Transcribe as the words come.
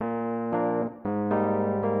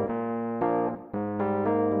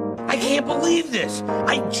can't believe this.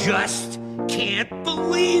 I just can't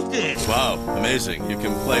believe this. Wow, amazing. You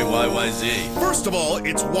can play YYZ. First of all,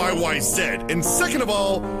 it's YYZ. And second of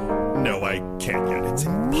all, no, I can't yet. It's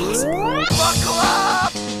impossible. Buckle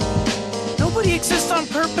up! Nobody exists on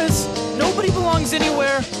purpose. Nobody belongs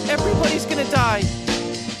anywhere. Everybody's gonna die.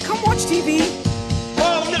 Come watch TV.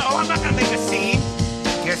 Oh, no, I'm not gonna make a scene.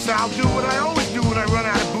 Guess I'll do what I always do when I run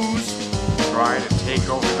out of booze. Try to take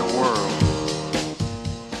over the world.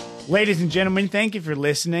 Ladies and gentlemen, thank you for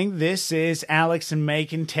listening. This is Alex and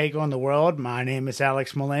Macon Take on the World. My name is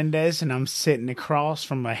Alex Melendez, and I'm sitting across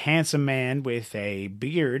from a handsome man with a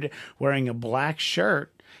beard wearing a black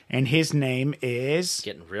shirt, and his name is...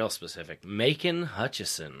 Getting real specific. Macon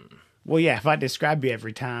Hutchison. Well, yeah, if I describe you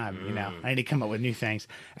every time, you know, I need to come up with new things.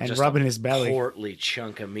 And Just rubbing a his belly. portly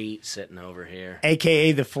chunk of meat sitting over here.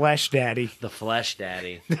 A.K.A. the Flesh Daddy. The Flesh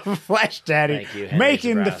Daddy. The Flesh Daddy. Thank you, Henry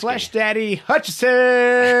Making the Zabrowski. Flesh Daddy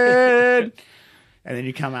Hutchison. And then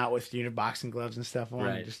you come out with your boxing gloves and stuff on.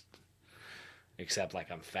 Right. Just... Except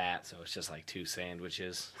like I'm fat, so it's just like 2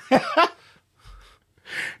 sandwiches.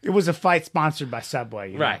 It was a fight sponsored by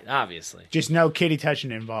Subway. You know? Right, obviously. Just no kitty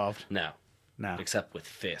touching involved. No. No. Except with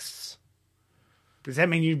fists. Does that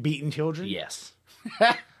mean you're beating children? Yes.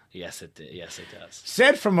 Yes, it does.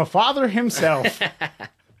 Said from a father himself.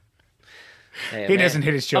 Hey, He doesn't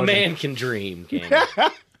hit his children. A man can dream, can he?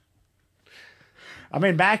 I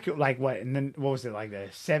mean, back like what? And then what was it, like the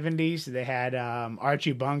 70s? They had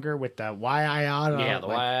Archie Bunker with the Y-I-A-T-A. Yeah, the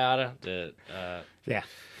Wyata. Yeah.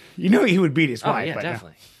 You know he would beat his Oh, wife. yeah, but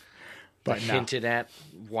definitely. But The no. hinted at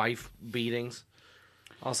wife beatings.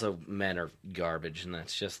 Also, men are garbage, and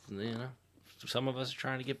that's just, some of us are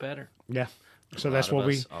trying to get better. Yeah. So A that's lot what of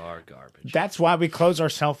we... us are garbage. That's why we close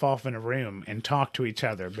ourselves off in a room and talk to each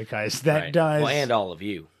other, because that Right. does... Well, and all of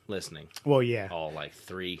you listening. Well, yeah. All like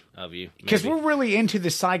 3 of you. Because maybe. we're really into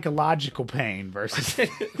the psychological pain versus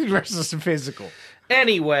versus the physical.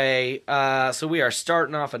 Anyway, so we are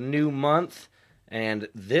starting off a new month, and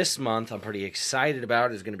this month I'm pretty excited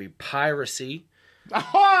about is going to be piracy.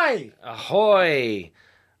 Ahoy! Ahoy!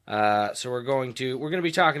 So we're going to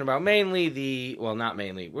be talking about mainly not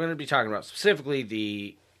mainly, we're going to be talking about specifically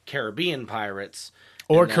the Caribbean pirates.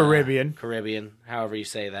 Or And, Caribbean. Caribbean, however you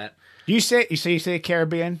say that. You say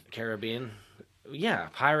Caribbean? Caribbean. Yeah,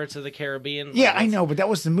 Pirates of the Caribbean. Yeah, I know, but that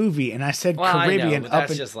was the movie, and I said Well, Caribbean I know, but up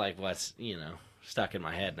that's and just like what's, stuck in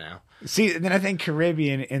my head now. see. Then I think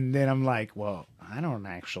Caribbean, and then I'm like, well, I don't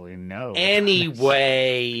actually know.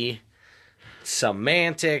 Anyway,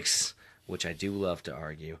 semantics, which I do love to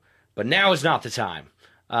argue, but now is not the time.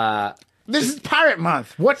 This is Pirate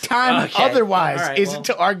Month. What time Okay. otherwise All right, is well, it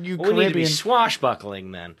to argue We need to be Caribbean?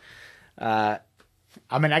 swashbuckling then.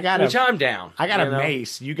 I mean, I got Which a I'm down. I got a you know?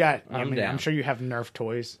 mace. You got. I'm down. I'm sure you have Nerf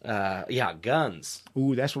toys. Yeah, guns.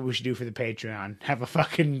 Ooh, that's what we should do for the Patreon. Have a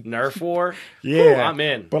fucking Nerf war? yeah. Ooh, I'm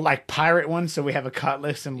in. But like pirate ones, so we have a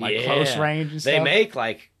cutlass and like close range and stuff. They make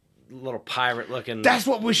like little pirate looking. That's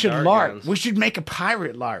what we should dart LARP. guns. We should make a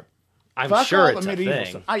pirate LARP. I'm Fuck sure all it's the a medieval thing.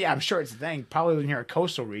 stuff. Oh yeah, I'm sure it's a thing. Probably near a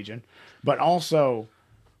coastal region, but also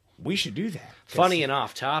we should do that. 'Cause- Funny and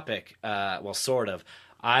off topic, well, sort of.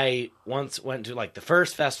 I once went to, like, the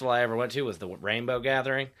first festival I ever went to was the Rainbow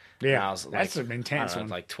Gathering. Yeah, And I was, that's an intense I don't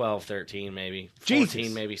know, one. like 12, 13, maybe 14,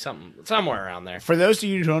 Jesus. maybe somewhere around there. For those of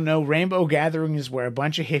you who don't know, Rainbow Gathering is where a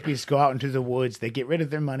bunch of hippies go out into the woods. They get rid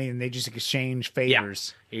of their money and they just exchange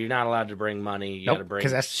favors. You're not allowed to bring money. You Nope, got to bring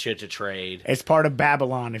 'cause that's- shit to trade. It's part of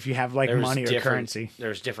Babylon if you have like There's money or different- currency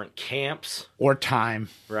There's different camps. or time.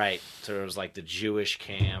 Right. So there was like the Jewish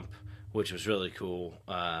camp, which was really cool.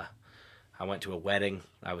 I went to a wedding.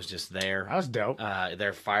 I was just there. That was dope.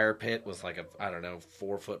 Their fire pit was like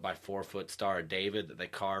 4 foot by 4 foot Star of David that they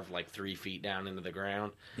carved like 3 feet down into the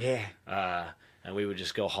ground. Yeah. And we would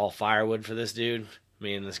just go haul firewood for this dude.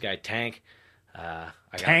 Me and this guy Tank.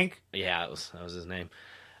 Tank? Yeah, that was his name.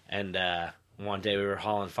 And one day we were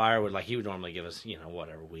hauling firewood. Like he would normally give us,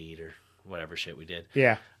 whatever weed or whatever shit we did.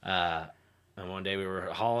 Yeah. And one day we were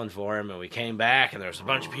hauling for him, and we came back, and there was a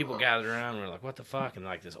bunch of people gathered around. And we were like, "What the fuck?" And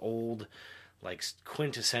like this old, like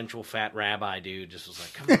quintessential fat rabbi dude just was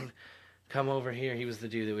like, "Come on, come over here." He was the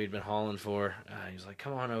dude that we'd been hauling for. He was like,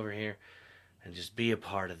 "Come on over here and just be a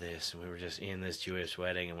part of this." And we were just in this Jewish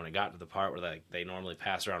wedding, and when it got to the part where they normally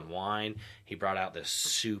pass around wine, he brought out this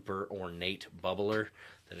super ornate bubbler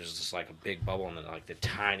that is just like a big bubble, and then like the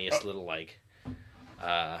tiniest little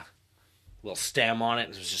little stem on it.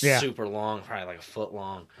 It was just super long, probably like a foot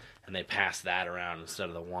long, and they passed that around instead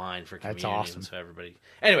of the wine for communion. That's awesome. So everybody.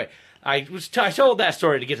 Anyway, I told that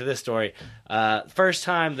story to get to this story. First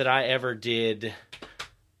time that I ever did,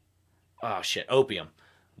 opium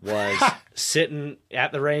was sitting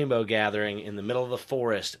at the Rainbow Gathering in the middle of the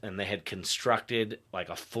forest, and they had constructed like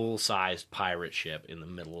a full-sized pirate ship in the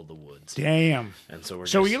middle of the woods. Damn. And so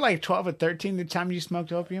were you like 12 or 13 the time you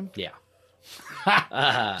smoked opium? Yeah.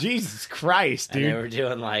 Jesus Christ, dude. And they were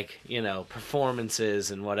doing like, performances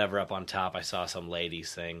and whatever up on top. I saw some lady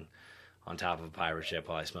sing on top of a pirate ship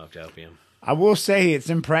while I smoked opium. I will say it's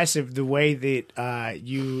impressive the way that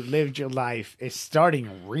you lived your life. It's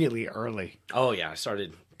starting really early. Oh, yeah. I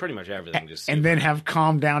started pretty much everything. And then have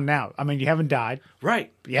calmed down now. I mean, you haven't died.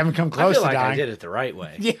 Right. You haven't come close to dying. I did it the right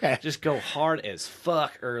way. Yeah. Just go hard as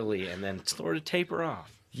fuck early and then sort of taper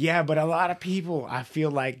off. Yeah, but a lot of people, I feel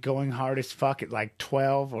like going hard as fuck at like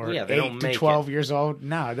 12 or 8 to 12 years old.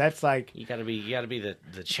 No, that's like... You gotta be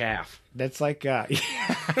the chaff. That's like...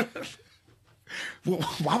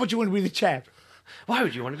 Why would you want to be the chaff? Why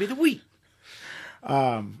would you want to be the wheat?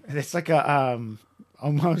 It's like a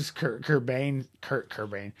almost Kurt Cobain. Kurt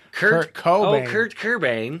Cobain. Kurt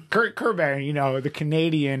Cobain, the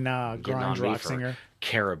Canadian grunge rock singer.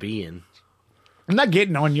 Caribbean. I'm not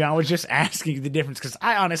getting on you. I was just asking the difference because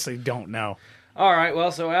I honestly don't know. All right.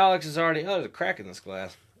 Well, so Alex has already... Oh, there's a crack in this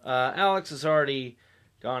glass. Alex has already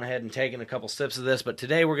gone ahead and taken a couple sips of this, but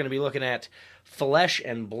today we're going to be looking at Flesh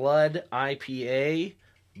and Blood IPA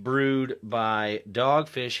brewed by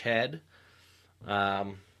Dogfish Head.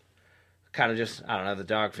 Kind of just, I don't know, the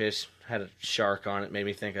dogfish had a shark on it, made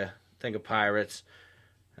me think of pirates,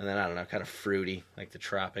 and then, I don't know, kind of fruity, like the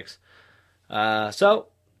tropics. So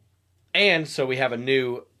we have a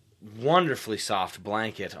new, wonderfully soft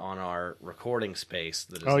blanket on our recording space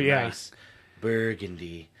that is nice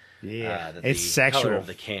burgundy. Yeah, that it's the sexual. color of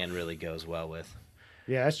the can really goes well with.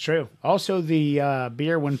 Yeah, that's true. Also, the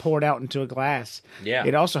beer, when poured out into a glass,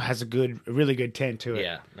 it also has a really good tint to it.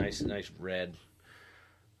 Yeah, nice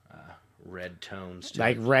red tones to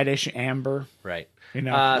like it. Reddish amber. Right. So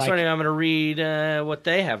anyway, I'm going to read what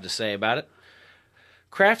they have to say about it.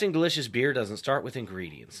 Crafting delicious beer doesn't start with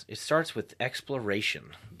ingredients. It starts with exploration.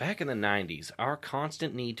 Back in the 90s, our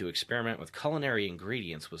constant need to experiment with culinary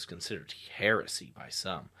ingredients was considered heresy by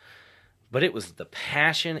some. But it was the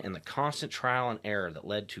passion and the constant trial and error that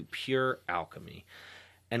led to pure alchemy.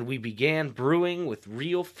 And we began brewing with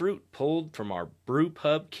real fruit pulled from our brew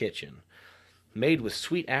pub kitchen. Made with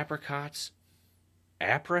sweet apricots.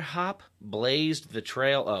 Aprihop blazed the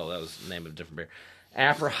trail. Oh, that was the name of a different beer.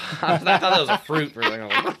 Aprihop. I thought that was a fruit for a second.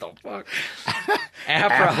 Like, what the fuck?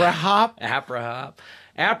 Aprihop.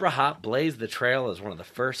 Aprihop blazed the trail as one of the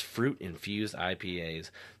first fruit-infused IPAs.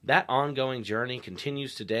 That ongoing journey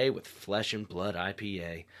continues today with Flesh and Blood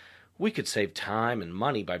IPA. We could save time and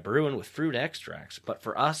money by brewing with fruit extracts, but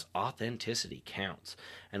for us, authenticity counts.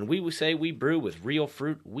 And we say we brew with real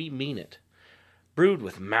fruit, we mean it. Brewed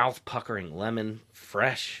with mouth-puckering lemon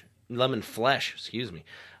flesh,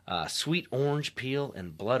 sweet orange peel,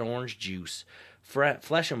 and blood orange juice.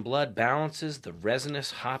 Flesh and Blood balances the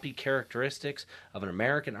resinous, hoppy characteristics of an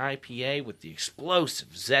American IPA with the explosive,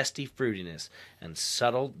 zesty fruitiness and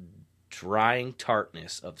subtle, drying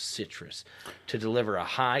tartness of citrus to deliver a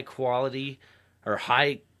highly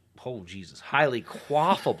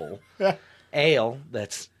quaffable ale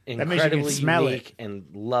that's incredibly unique and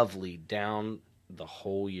lovely down the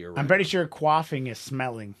whole year round. I'm pretty sure quaffing is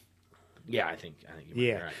smelling. Yeah, I think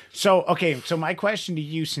you're right. So my question to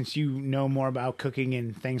you, since you know more about cooking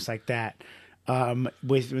and things like that,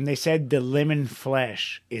 when they said the lemon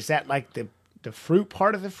flesh, is that like the fruit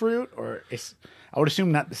part of the fruit, or I would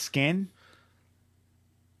assume not the skin?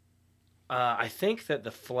 I think that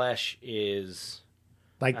the flesh is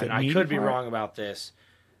like the meat. I could be part? wrong about this.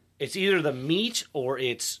 It's either the meat or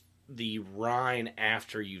it's the rind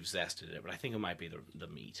after you've zested it, but I think it might be the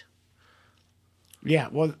meat. Yeah,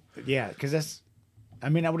 well, yeah, because that's... I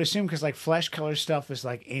mean, I would assume because like flesh color stuff is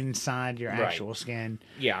like inside your actual skin.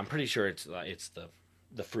 Yeah, I'm pretty sure it's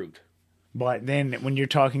the fruit. But then when you're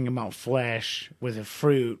talking about flesh with a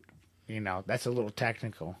fruit, that's a little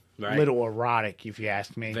technical. Right. A little erotic, if you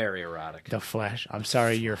ask me. Very erotic. The flesh. I'm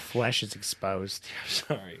sorry, your flesh is exposed. I'm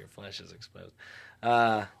sorry, your flesh is exposed.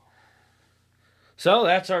 So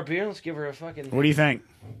that's our beer. Let's give her a fucking... What do you think?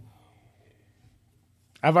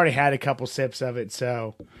 I've already had a couple sips of it,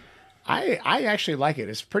 so I actually like it.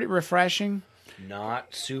 It's pretty refreshing.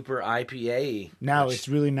 Not super IPA. No, it's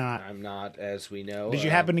really not. I'm not, as we know. Did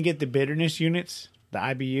you happen to get the bitterness units, the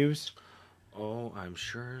IBUs? Oh, I'm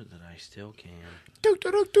sure that I still can. All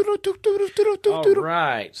All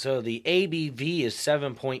right. So the ABV is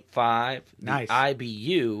 7.5. Nice. The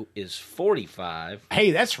IBU is 45.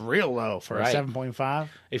 Hey, that's real low for a 7.5.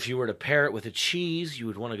 If you were to pair it with a cheese, you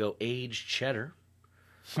would want to go aged cheddar.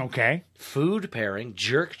 Okay. Food pairing,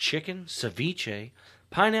 jerk chicken, ceviche,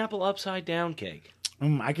 Pineapple upside down cake.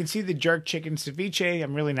 I can see the jerk chicken ceviche.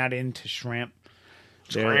 I'm really not into shrimp.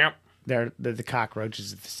 Shrimp. They're the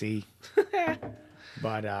cockroaches of the sea.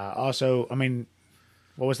 But also, I mean,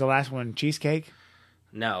 what was the last one? Cheesecake?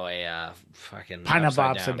 No, a fucking Pineapple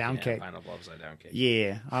upside down cake. Pineapple upside down cake.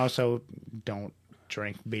 Yeah. I also don't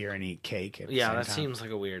drink beer and eat cake at the same That time. seems like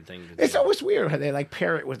a weird thing to do. It's always weird how they like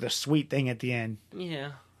pair it with a sweet thing at the end.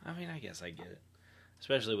 Yeah, I mean, I guess I get it.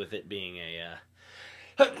 Especially with it being a...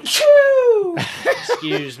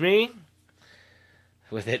 excuse me.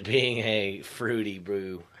 With it being a fruity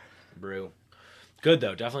brew. Good,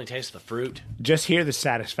 though. Definitely taste the fruit. Just hear the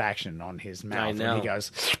satisfaction on his mouth I know. when he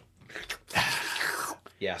goes...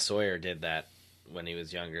 Yeah, Sawyer did that when he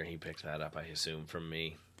was younger. He picked that up, I assume, from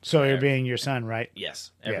me. Sawyer being your son, right?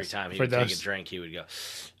 Yes. Every Yes, time he for would take those- a drink, he would go...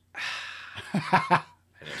 And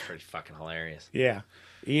it was pretty fucking hilarious. Yeah.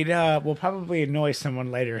 It will probably annoy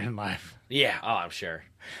someone later in life. Yeah, oh, I'm sure.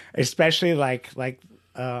 Especially like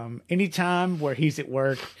any time where he's at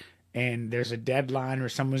work and there's a deadline or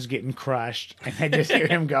someone's getting crushed and they just hear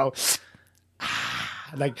him go,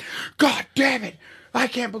 like, God damn it, I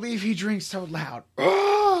can't believe he drinks so loud.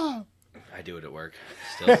 Ah! I do it at work,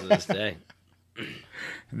 still to this day.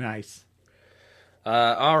 Nice.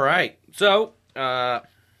 All right. So, I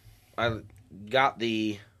got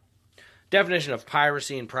the definition of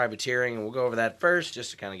piracy and privateering, and we'll go over that first,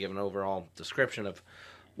 just to kind of give an overall description of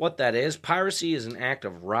what that is. Piracy is an act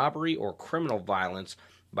of robbery or criminal violence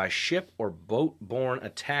by ship or boat-borne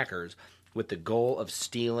attackers with the goal of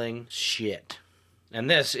stealing shit. And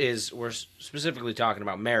we're specifically talking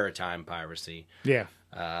about maritime piracy. Yeah.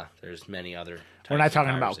 There's many other types We're not of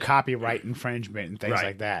talking about piracy. copyright infringement and things Right.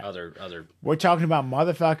 like that. Other We're talking about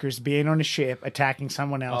motherfuckers being on a ship, attacking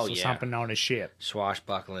someone else or yeah. something on a ship.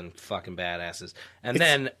 swashbuckling fucking badasses. And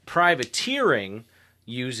then privateering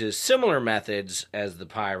uses similar methods as the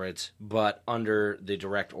pirates, but under the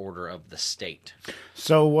direct order of the state.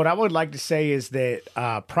 So what I would like to say is that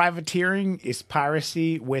privateering is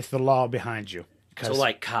piracy with the law behind you. So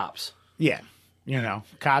like cops. Yeah,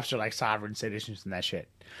 cops are like sovereign citizens and that shit.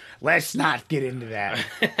 Let's not get into that.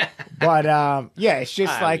 But yeah, it's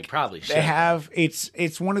just We like probably should. they have.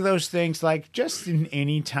 It's one of those things like just in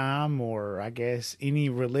any time or I guess any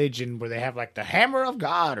religion where they have like the hammer of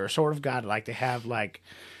God or sword of God, like they have like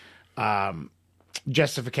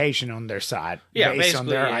justification on their side. Yeah, based on basically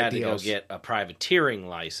their you had ideals. to go get a privateering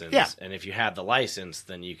license. Yeah. And if you had the license,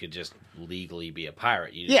 then you could just legally be a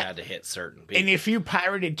pirate. You Yeah. had to hit certain people. And if you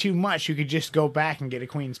pirated too much, you could just go back and get a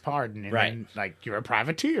queen's pardon, and Right. then like you're a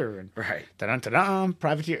privateer, and Right. dun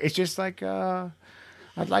privateer. It's just like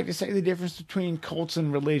I'd like to say the difference between cults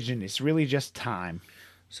and religion is really just time.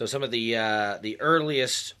 So some of the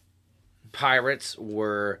earliest pirates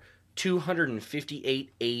were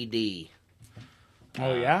 258 AD.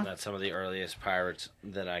 Oh yeah, That's some of the earliest pirates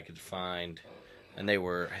that I could find. And they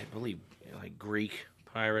were, I believe, like Greek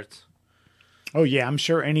pirates. oh yeah. I'm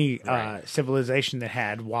sure any Right. civilization that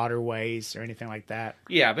had waterways or anything like that.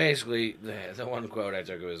 Yeah, basically, the one quote I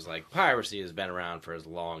took was like, piracy has been around for as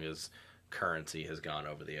long as currency has gone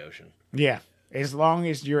over the ocean. Yeah, as long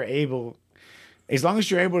as you're able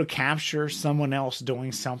to capture someone else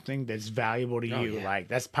doing something that's valuable to you, yeah. like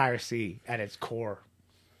that's piracy at its core,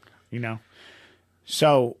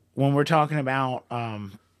 So when we're talking about,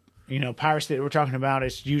 piracy that we're talking about,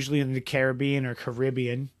 it's usually in the Caribbean or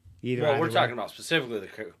Caribbean. Well, we're talking about specifically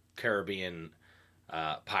the Caribbean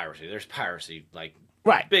piracy. There's piracy, like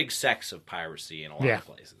right, big sects of piracy in a lot of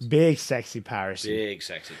places. big sexy piracy. Big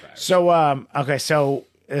sexy piracy. So, so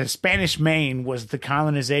Spanish Main was the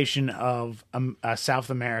colonization of South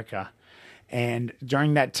America. And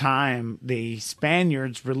during that time, the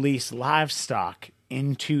Spaniards released livestock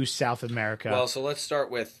into South America. Well, so let's start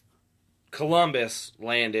with Columbus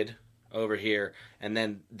landed over here, and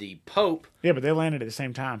then the Pope. Yeah, but they landed at the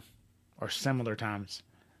same time, or similar times.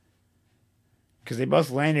 Because they both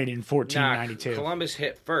landed in 1492. Columbus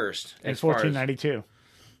hit first. In as far as- 1492.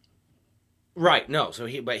 Right, no. So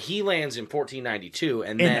he lands in 1492,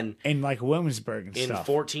 and then in like Williamsburg and in stuff.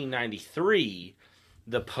 1493,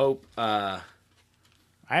 the Pope. I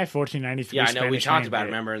had 1493. Yeah, I know. We Spanish talked Main about it, hit.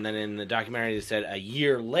 remember? And then in the documentary, they said a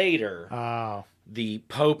year later, Oh. the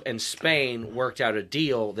Pope and Spain worked out a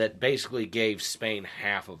deal that basically gave Spain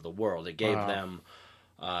half of the world. It gave them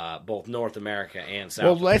both North America and South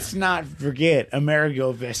Well, America. let's not forget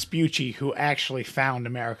Amerigo Vespucci, who actually found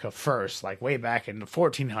America first, like way back in the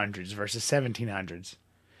 1400s versus 1700s,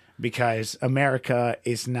 because America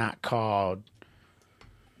is not called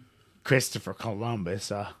Christopher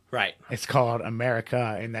Columbus. Right. It's called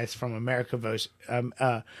America, and that's from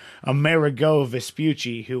Amerigo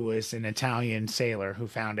Vespucci, who was an Italian sailor who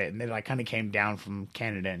found it, and they like kind of came down from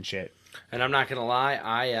Canada and shit. And I'm not gonna lie,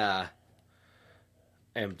 I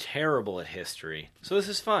am terrible at history, so this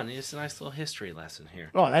is fun. It's a nice little history lesson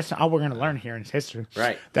here. Oh, that's all we're going to learn here in history.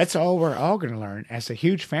 Right. That's all we're all going to learn as a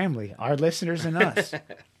huge family, our listeners and us.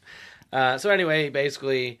 So anyway,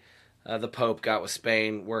 basically, the Pope got with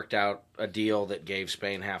Spain, worked out a deal that gave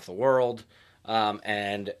Spain half the world,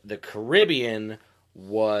 and the Caribbean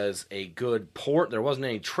was a good port. There wasn't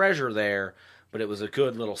any treasure there, but it was a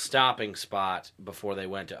good little stopping spot before they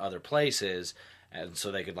went to other places, and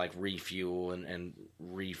so they could like refuel and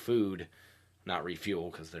refood, not refuel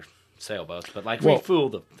because they're sailboats, but like refuel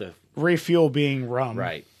the refuel being rum.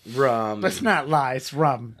 Right, rum. Let's not lie, it's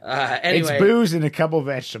rum. Anyway, it's booze and a couple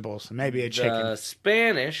vegetables, maybe a chicken. The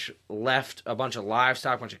Spanish left a bunch of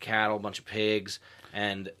livestock, a bunch of cattle, a bunch of pigs,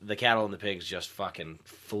 and the cattle and the pigs just fucking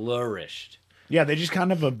flourished. Yeah, they just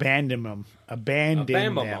kind of abandoned them. They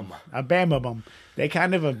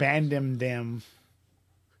kind of abandoned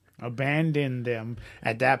them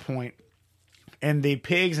at that point. And the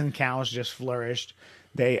pigs and cows just flourished.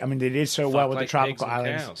 They did so well with the tropical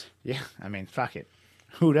islands. Cows. Yeah, fuck it.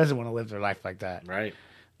 Who doesn't want to live their life like that? Right.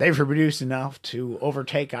 They've reproduced enough to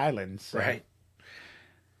overtake islands. So. Right.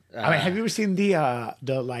 Have you ever seen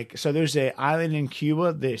so there's an island in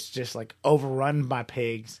Cuba that's just like overrun by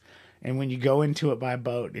pigs, and when you go into it by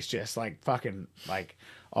boat, it's just like fucking like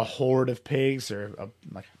a horde of pigs or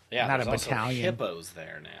not a battalion. Hippos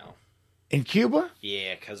there now. In Cuba?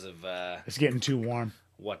 Yeah, because of it's getting too warm.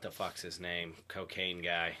 What the fuck's his name? Cocaine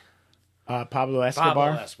guy. Pablo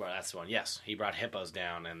Escobar? That's the one. Yes, he brought hippos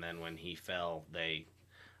down, and then when he fell, they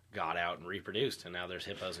got out and reproduced, and now there's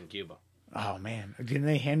hippos in Cuba. Oh, man. Didn't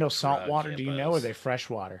they handle salt water? Do you know? Or are they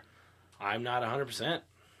freshwater? I'm not 100%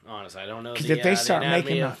 honest. I don't know the, if they start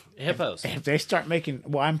making hippos. If they start making...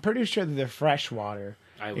 Well, I'm pretty sure that they're freshwater.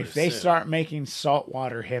 If they assume. start making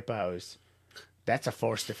saltwater hippos, that's a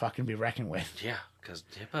force to fucking be reckoned with. Yeah, because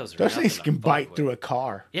hippos are those things can bite through a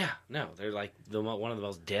car. Yeah, no, they're like one of the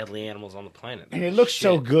most deadly animals on the planet. And it looks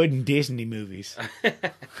so good in Disney movies.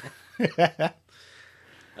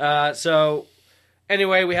 So,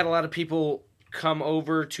 anyway, we had a lot of people come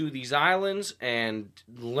over to these islands, and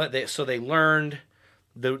so they learned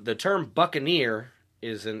the term buccaneer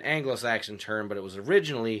is an Anglo-Saxon term, but it was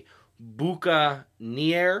originally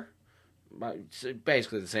bucanier,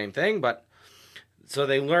 basically the same thing, but so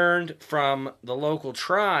they learned from the local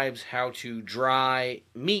tribes how to dry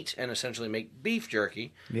meat and essentially make beef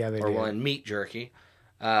jerky. Yeah, they did. And meat jerky.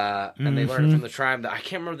 And they learned it from the tribe that I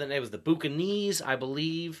can't remember the name. It was the Bucanese, I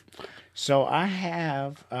believe. So I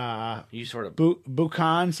have you sort of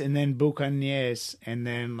Bucans and then Bucaniers and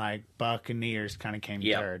then like Buccaneers kind of came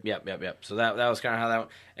third. Yep. So that was kind of how that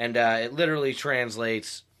went. And it literally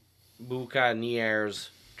translates, Bucaniers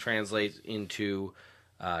translates into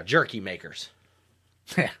jerky makers.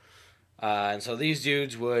 And so these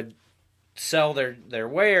dudes would sell their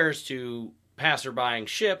wares to passerbying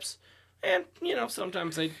ships, and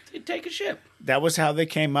sometimes they'd take a ship. That was how they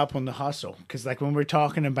came up on the hustle. Because like when we're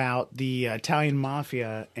talking about the Italian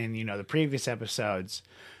mafia and the previous episodes,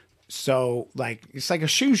 so like it's like a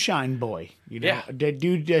shoe shine boy. Yeah. The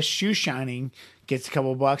dude does shoe shining, gets a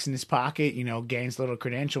couple bucks in his pocket, gains a little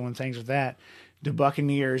credential and things with that. The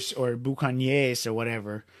Buccaneers or Bucaniers or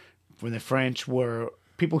whatever, when the French were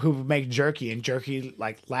people who make jerky, and jerky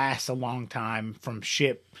like lasts a long time from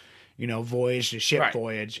ship, voyage to ship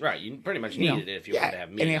voyage. Right, you pretty much needed it if you wanted to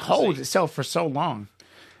have meat. And it holds itself for so long.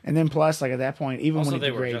 And then plus, like at that point, even also, when it they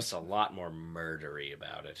degrades, were just a lot more murdery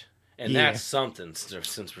about it. And that's something,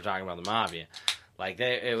 since we're talking about the mafia. Like,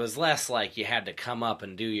 it was less like you had to come up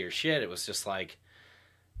and do your shit. It was just like,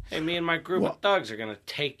 hey, me and my group of thugs are going to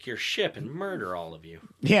take your ship and murder all of you.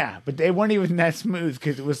 Yeah, but they weren't even that smooth,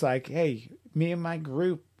 because it was like, hey, me and my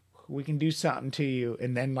group, we can do something to you.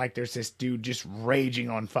 And then, like, there's this dude just raging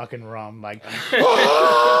on fucking rum, like,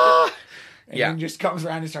 ah! And then just comes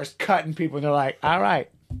around and starts cutting people, and they're like, all right,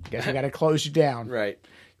 guess we got to close you down. Right.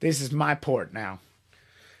 This is my port now.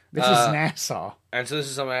 This is Nassau. And so this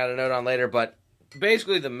is something I had a note on later, but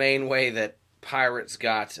basically the main way that pirates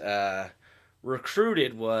got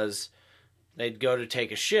recruited was they'd go to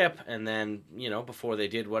take a ship, and then, before they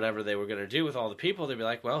did whatever they were going to do with all the people, they'd be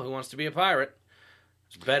like, well, who wants to be a pirate?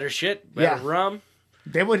 It's better shit, better rum.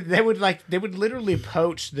 They would literally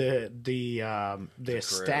poach the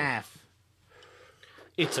staff.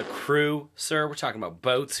 It's a crew, sir. We're talking about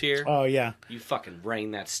boats here. Oh, yeah. You fucking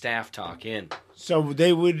rein that staff talk in. So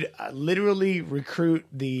they would literally recruit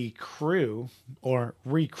the crew or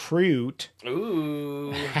recruit.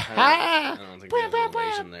 Ooh. I don't think there's a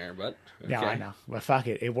relation there, but okay. Yeah, I know. But fuck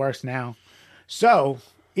it. It works now. So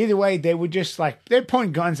either way, they would just they'd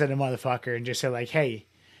point guns at a motherfucker and just say like, hey,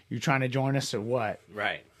 you trying to join us or what?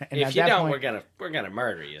 Right. And if at you that don't, point, we're gonna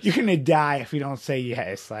murder you. you're going to die if you don't say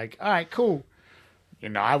yes. Like, all right, cool. You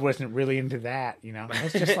know, I wasn't really into that. You know,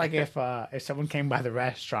 it's just like if someone came by the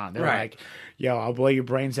restaurant, they're Right. like, "Yo, I'll blow your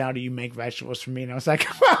brains out, or you make vegetables for me." And I was like,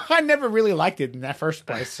 "Well, I never really liked it in that first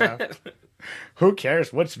place, so who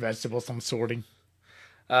cares which vegetables I'm sorting?"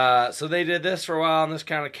 So they did this for a while, and this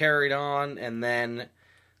kind of carried on, and then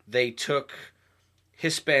they took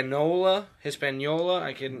Hispaniola.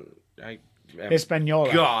 Hispaniola.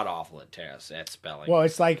 God awful at spelling. Well,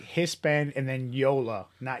 it's like Hispan and then Yola,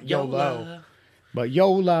 not YOLO, but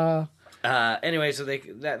Yola. Anyway, so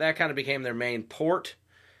that kind of became their main port.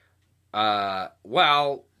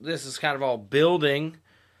 While this is kind of all building,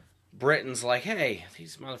 Britain's like, hey,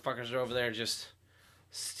 these motherfuckers are over there just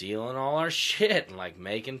stealing all our shit and like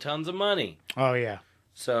making tons of money. Oh yeah,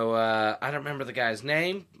 So I don't remember the guy's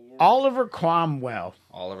name. Oliver Cromwell.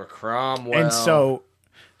 Oliver Cromwell. And so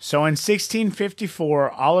in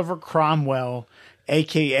 1654, Oliver Cromwell,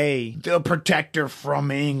 a.k.a. the protector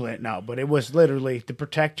from England. No, but it was literally the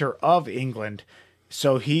protector of England.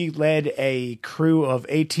 So he led a crew of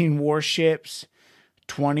 18 warships,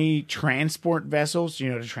 20 transport vessels, you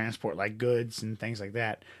know, to transport like goods and things like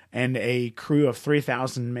that, and a crew of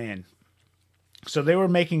 3,000 men. So they were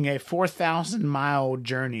making a 4,000-mile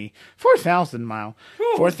journey. 4,000-mile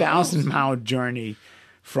journey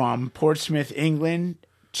from Portsmouth, England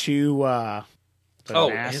to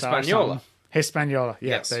Hispaniola. Hispaniola. Yeah,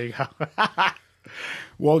 Yes. There you go.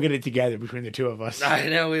 We'll get it together between the two of us. I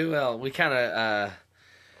know we will. We kind of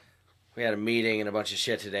we had a meeting and a bunch of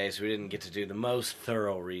shit today, so we didn't get to do the most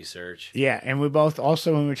thorough research. Yeah, and we both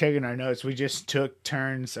also, when we were taking our notes, we just took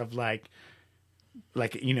turns of like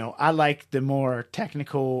you know, I like the more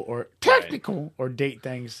technical or date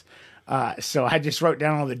things. So I just wrote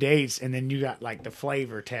down all the dates, and then you got like the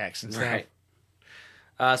flavor text and stuff. Right.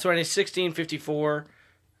 So in 1654,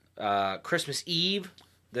 Christmas Eve,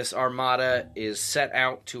 this armada is set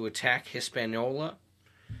out to attack Hispaniola,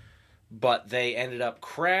 but they ended up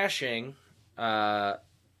crashing, what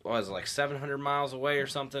was it, like 700 miles away or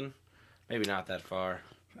something? Maybe not that far.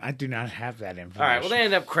 I do not have that information. All right, well, they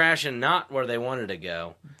ended up crashing not where they wanted to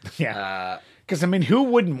go. Yeah. Because, I mean, who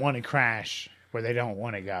wouldn't want to crash where they don't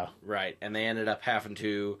want to go? Right, and they ended up having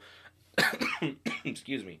to,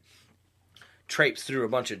 excuse me, traipse through a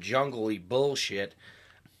bunch of jungly bullshit,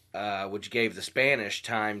 which gave the Spanish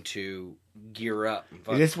time to gear up. And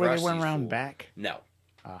Is this where they crush went these around fools. back? No.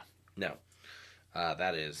 No.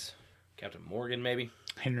 That is Captain Morgan, maybe?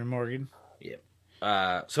 Henry Morgan?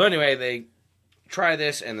 Yeah. So anyway, they try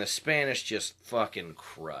this, and the Spanish just fucking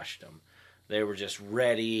crushed them. They were just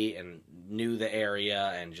ready and knew the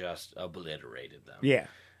area and just obliterated them. Yeah.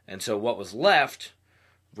 And so what was left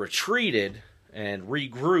retreated and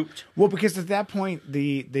regrouped. Well, because at that point,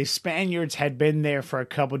 the Spaniards had been there for a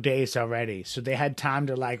couple days already, so they had time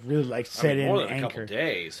to like really like set in more and than a couple anchor.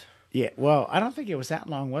 days. Yeah, well, I don't think it was that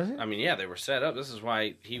long, was it? I mean, yeah, they were set up. This is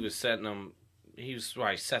why he was setting them.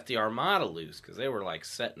 Why he set the armada loose, because they were like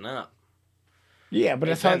setting up. Yeah, but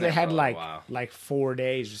I They've thought been they there had for a while. like 4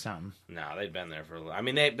 days or something. No, they'd been there for a little. I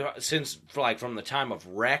mean, from the time of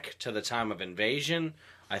wreck to the time of invasion,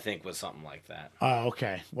 I think was something like that. Oh,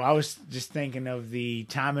 okay. Well, I was just thinking of the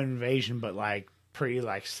time of invasion, but like pretty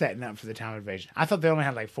like setting up for the time of invasion. I thought they only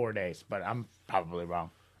had like 4 days, but I'm probably wrong.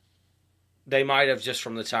 They might have just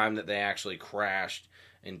from the time that they actually crashed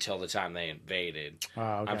until the time they invaded. Oh,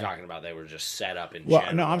 okay. I'm talking about they were just set up in Well,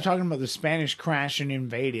 general. no, I'm talking about the Spanish crash and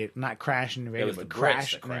invaded, not crash and It invaded, was the but Brits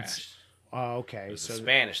crash. that and then- crashed. Oh, okay. It was So the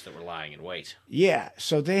Spanish that were lying in wait. yeah,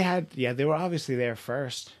 so they were obviously there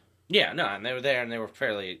first. Yeah, no, and they were there and they were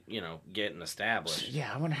fairly, getting established.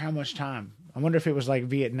 Yeah, I wonder how much time. I wonder if it was like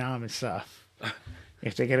Vietnam and stuff.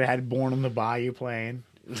 If they could have had Born on the Bayou playing.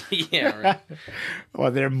 Yeah, right.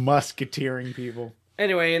 Or they're musketeering people.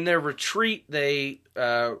 Anyway, in their retreat, the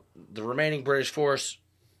remaining British force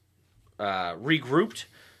regrouped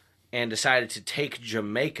and decided to take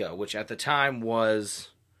Jamaica, which at the time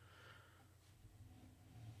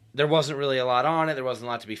there wasn't really a lot on it. There wasn't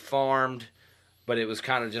a lot to be farmed, but it was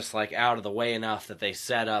kind of just like out of the way enough that they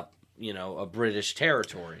set up, a British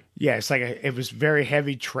territory. Yeah, it's like it was very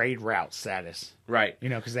heavy trade route status. Right.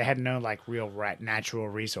 Because they had no like real natural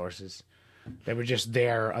resources. They were just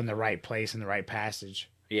there on the right place in the right passage.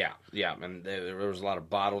 Yeah, and there was a lot of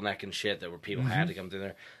bottlenecking shit that where people had to come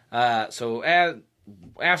through there. So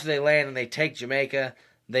after they land and they take Jamaica,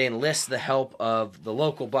 they enlist the help of the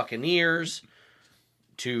local buccaneers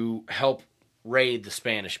to help raid the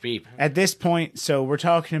Spanish people. At this point, so we're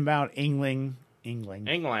talking about England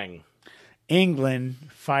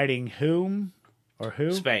fighting whom or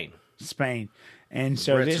who? Spain. And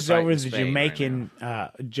so Brits this are is over fighting the Spain Jamaican,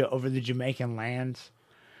 over the Jamaican lands.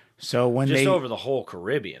 So when Just they over the whole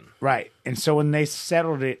Caribbean. right, and so when they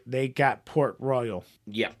settled it, they got Port Royal.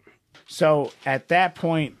 Yeah. So at that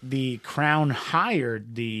point, the Crown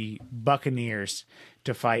hired the Buccaneers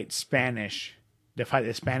to fight the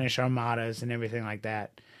Spanish armadas and everything like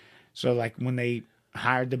that. So like when they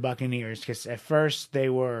hired the Buccaneers, because at first they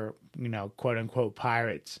were, quote unquote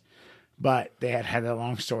pirates, but they had a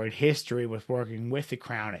long storied history with working with the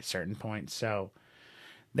Crown at certain points. So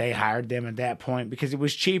they hired them at that point because it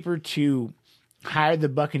was cheaper to hire the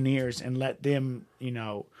Buccaneers and let them,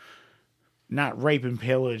 not rape and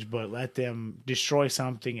pillage, but let them destroy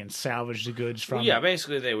something and salvage the goods from it.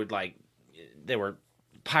 Basically they were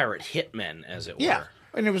pirate hitmen, as it were. Yeah,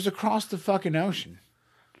 and it was across the fucking ocean.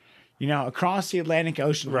 Across the Atlantic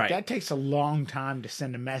Ocean. Right. That takes a long time to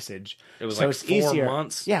send a message. It was so like it's 4 easier.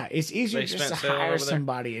 months. Yeah, it's easier They just to spent sailing hire over there.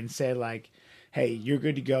 somebody and say, like, hey, you're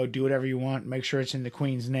good to go. Do whatever you want. Make sure it's in the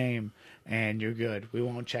Queen's name, and you're good. We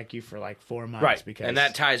won't check you for like 4 months. Right, Because, and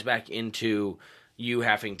that ties back into you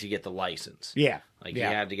having to get the license. Yeah. Like yeah.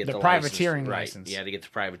 you had to get the privateering license. license. Right, you had to get the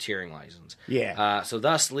privateering license. Yeah. So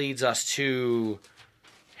thus leads us to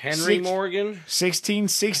Henry Morgan.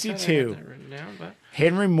 1662. I had that written down, but...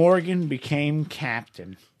 Henry Morgan became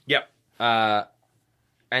captain. Yep. And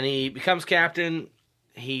he becomes captain.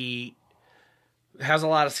 He has a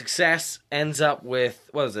lot of success. Ends up with,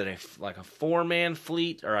 what is it, a 4-man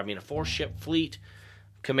fleet, or a 4-ship fleet,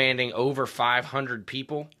 commanding over 500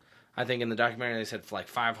 people. I think in the documentary they said like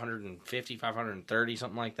 550, 530,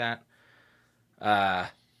 something like that. And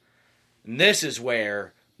this is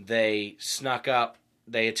where they snuck up.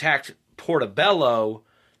 They attacked Portobello,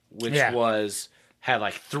 which had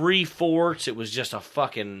like 3 forts. It was just a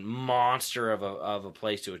fucking monster of a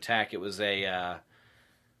place to attack. It was a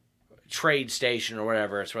trade station or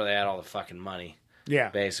whatever. It's where they had all the fucking money. Yeah.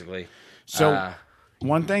 Basically. So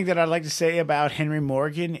one thing that I'd like to say about Henry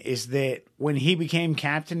Morgan is that when he became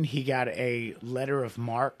captain, he got a letter of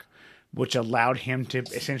marque, which allowed him to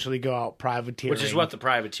essentially go out privateering. Which is what the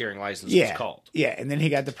privateering license is called. Yeah, and then he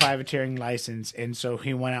got the privateering license, and so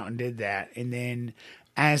he went out and did that. And then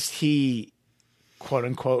as he,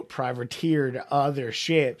 quote-unquote, privateered other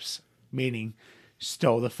ships, meaning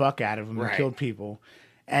stole the fuck out of them and killed people,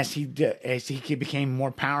 as he became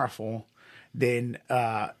more powerful, then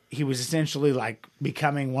he was essentially like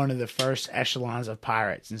becoming one of the first echelons of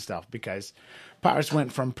pirates and stuff, because pirates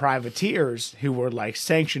went from privateers who were like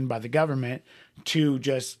sanctioned by the government to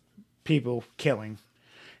just people killing,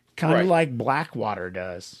 kind of like Blackwater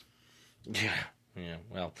does. Yeah.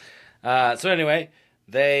 Well, so anyway,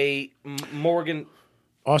 Morgan.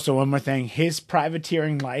 Also, one more thing: his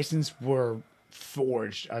privateering license were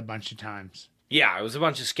forged a bunch of times. Yeah, it was a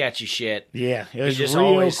bunch of sketchy shit. Yeah, it was just real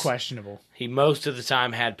always questionable. He most of the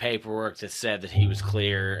time had paperwork that said that he was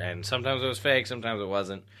clear, and sometimes it was fake, sometimes it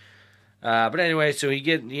wasn't. But anyway, so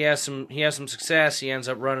he has some success. He ends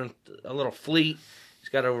up running a little fleet. He's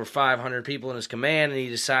got over 500 people in his command, and he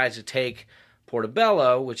decides to take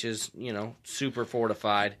Portobello, which is super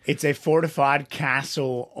fortified. It's a fortified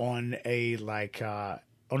castle on a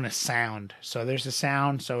on a sound. So there's a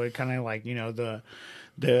sound. So it kind of like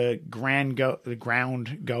the ground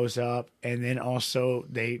goes up, and then also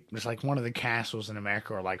it's like one of the castles in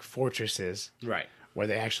America are like fortresses, right? Where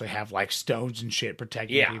they actually have like stones and shit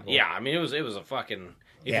protecting people. Yeah. I mean, it was a fucking.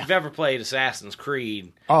 If you've ever played Assassin's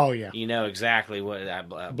Creed, oh yeah, you know exactly what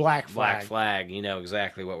Black Flag. You know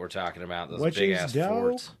exactly what we're talking about. Those Which big is ass dope.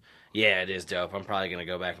 forts. Yeah, it is dope. I'm probably gonna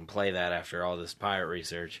go back and play that after all this pirate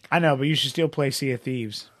research. I know, but you should still play Sea of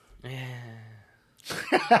Thieves.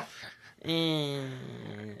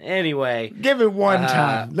 Anyway, give it one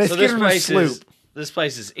time. Let's get him a sloop. This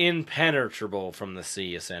place is impenetrable from the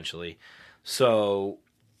sea, essentially. So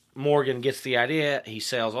Morgan gets the idea. He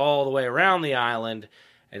sails all the way around the island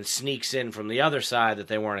and sneaks in from the other side that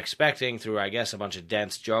they weren't expecting through, I guess, a bunch of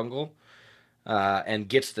dense jungle, and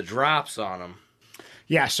gets the drops on them.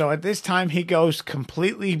 Yeah, so at this time he goes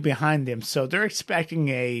completely behind them. So they're expecting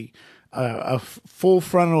a full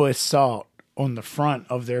frontal assault on the front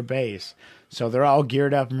of their base. So they're all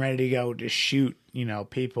geared up and ready to go to shoot,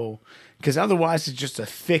 people. Because otherwise it's just a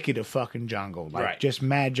thicket of fucking jungle. Just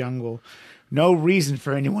mad jungle. No reason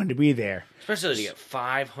for anyone to be there. Especially to get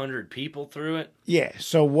 500 people through it. Yeah,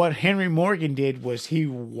 so what Henry Morgan did was he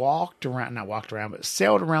sailed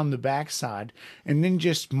around the backside and then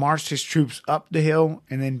just marched his troops up the hill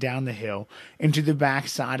and then down the hill into the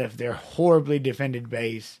backside of their horribly defended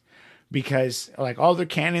base. Because, like, all the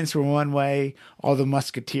cannons were one way, all the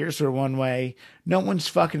musketeers were one way. No one's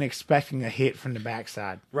fucking expecting a hit from the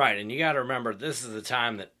backside. Right, and you got to remember, this is the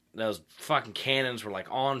time that those fucking cannons were, like,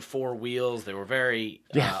 on 4 wheels. They were very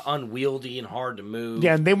unwieldy and hard to move.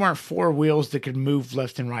 Yeah, and they weren't 4 wheels that could move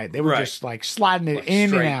left and right. They were just, like, sliding it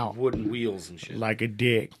in and out. Wooden wheels and shit. Like a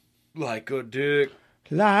dick. Like a dick.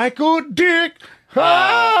 Like a dick.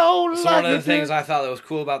 Oh, so like one of the a things dick. I thought that was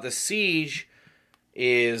cool about the siege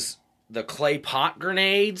is the clay pot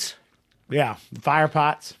grenades. Yeah, fire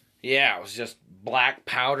pots. Yeah, it was just black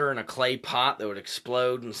powder in a clay pot that would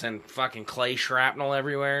explode and send fucking clay shrapnel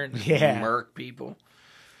everywhere and murk people.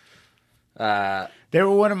 They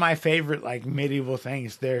were one of my favorite, like, medieval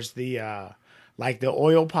things. There's the like the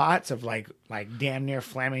oil pots of like damn near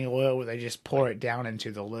flaming oil where they just pour it down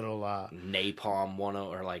into the little Napalm 10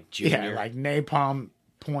 or like Junior. Yeah, like Napalm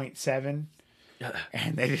 0.7.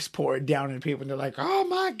 And they just pour it down on people, and they're like, "Oh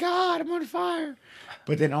my god, I'm on fire!"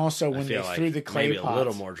 But then also when they threw the clay maybe pots, a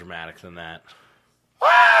little more dramatic than that.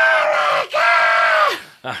 Oh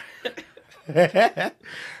my god!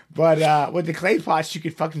 But with the clay pots, you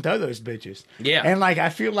could fucking throw those bitches. Yeah, and like I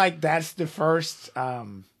feel like that's the first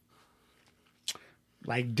like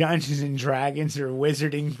Dungeons and Dragons or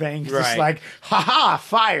wizarding thing. Right. It's like, haha,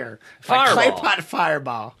 fire, fireball, like clay pot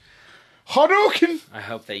fireball. Hadouken! I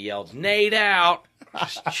hope they yelled "Nade out!"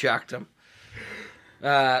 Just chucked them.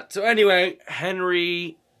 So anyway,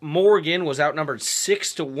 Henry Morgan was outnumbered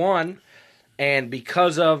 6-1, and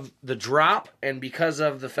because of the drop, and because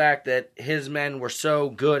of the fact that his men were so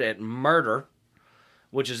good at murder,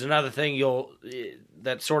 which is another thing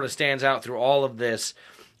that sort of stands out through all of this,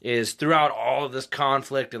 is throughout all of this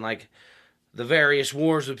conflict and like the various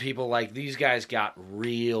wars with people, like, these guys got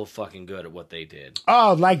real fucking good at what they did.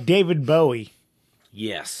 Oh, like David Bowie.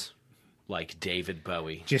 Yes. Like David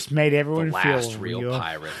Bowie. Just made everyone the feel last real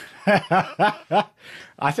pirate.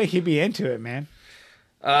 I think he'd be into it, man.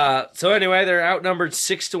 So anyway, they're outnumbered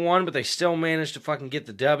 6-1, but they still managed to fucking get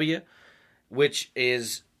the W, which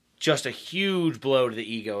is just a huge blow to the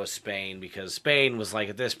ego of Spain, because Spain was like,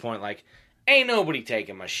 at this point, like, ain't nobody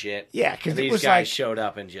taking my shit. Yeah, because these guys showed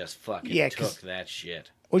up and just fucking took that shit.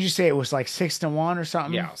 What'd you say? It was like 6-1 or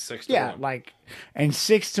something? Yeah, 6-1. Yeah, like, and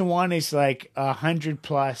 6-1 is like 100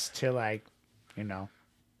 plus to, like, you know,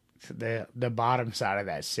 the bottom side of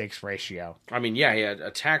that 6 ratio. I mean, yeah, he had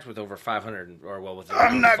attacked with over 500, or well, with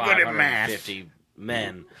I'm not 550 good at math.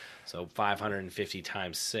 men, so 550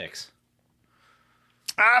 times 6.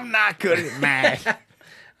 I'm not good at math.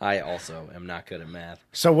 I also am not good at math.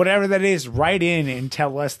 So whatever that is, write in and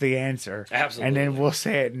tell us the answer. Absolutely. And then we'll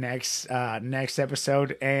say it next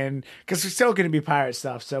episode. And because we're still going to be pirate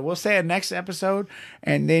stuff. So we'll say it next episode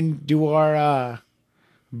and then do our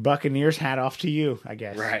Buccaneers hat off to you, I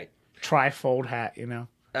guess. Right. Trifold hat, you know.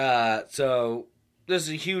 So this is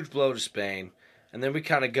a huge blow to Spain. And then we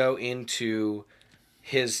kind of go into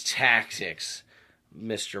his tactics.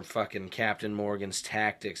 Mr. fucking Captain Morgan's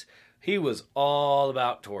tactics. He was all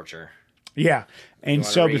about torture. Yeah. And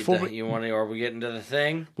so before are we getting to the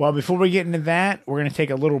thing? Well, before we get into that, we're going to take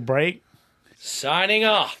a little break. Signing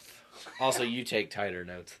off. Also, you take tighter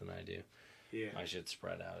notes than I do. Yeah. I should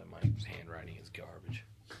spread out, and my handwriting is garbage.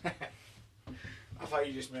 I thought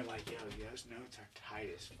you just meant like, yo, those notes are tight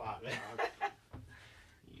as fuck, dog.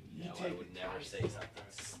 You know I would never say something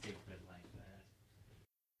stupid like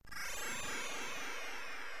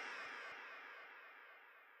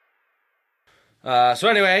that. So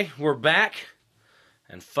anyway, we're back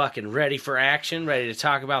and fucking ready for action, ready to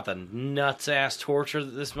talk about the nuts-ass torture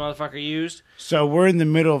that this motherfucker used. So we're in the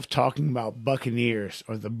middle of talking about Buccaneers,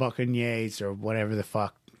 or the Buccaneers, or whatever the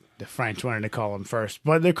fuck the French wanted to call them first.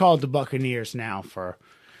 But they're called the Buccaneers now for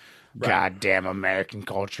goddamn American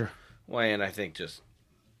culture. Well, and I think just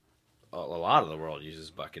a lot of the world uses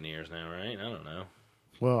Buccaneers now, right? I don't know.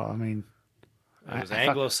 Well, I mean... It was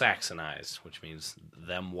Anglo-Saxonized, which means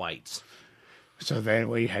them whites. So then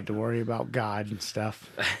we had to worry about God and stuff.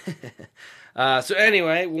 So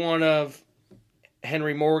anyway, one of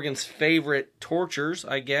Henry Morgan's favorite tortures,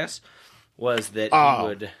 I guess, was that he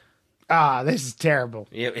would... this is terrible.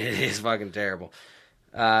 It is fucking terrible.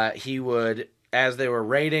 He would, as they were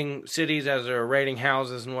raiding cities, as they were raiding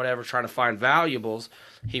houses and whatever, trying to find valuables,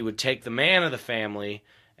 he would take the man of the family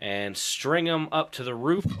and string them up to the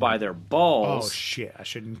roof by their balls. Oh, shit. I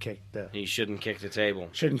shouldn't kick the... He shouldn't kick the table.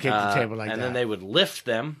 Shouldn't kick the table like that. And then they would lift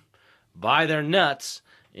them by their nuts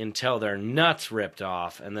until their nuts ripped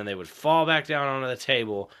off, and then they would fall back down onto the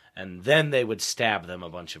table, and then they would stab them a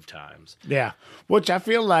bunch of times. Yeah, which I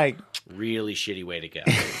feel like really shitty way to go.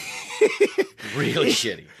 Really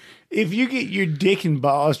shitty. If you get your dick and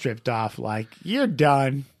balls ripped off, like, you're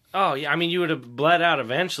done. Oh, yeah, I mean, you would have bled out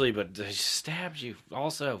eventually, but they stabbed you.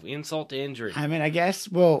 Also, insult to injury. I mean, I guess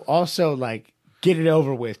we'll also, like, get it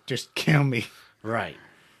over with. Just kill me. Right.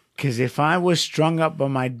 Because if I was strung up by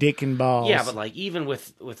my dick and balls... Yeah, but, like, even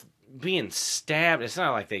with being stabbed, it's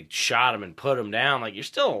not like they shot him and put him down. Like, you're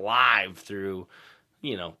still alive through,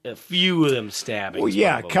 you know, a few of them stabbings. Well,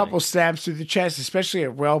 yeah, probably. a couple stabs through the chest, especially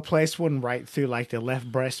a well-placed one right through, like, the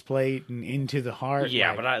left breastplate and into the heart.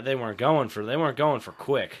 Yeah, like, but they weren't going for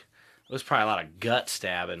quick. It was probably a lot of gut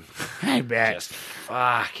stabbing. I bet. Just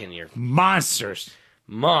fucking your Monsters.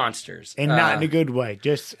 monsters. And not in a good way.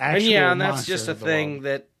 Just actual And yeah, and that's monsters just a of the thing world.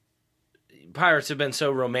 that pirates have been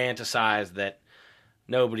so romanticized that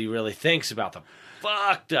nobody really thinks about the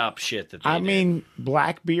fucked up shit that they I did. mean,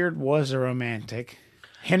 Blackbeard was a romantic.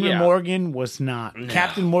 Henry Yeah. Morgan was not. No.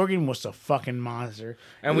 Captain Morgan was a fucking monster.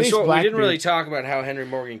 And At we least didn't Blackbeard- really talk about how Henry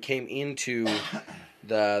Morgan came into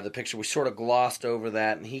the picture. We sort of glossed over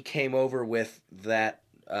that, and he came over with that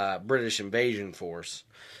British invasion force.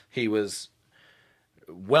 He was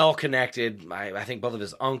well connected. I think both of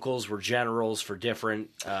his uncles were generals for different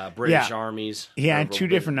British armies. He had Or two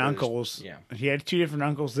different British- uncles. Yeah. He had two different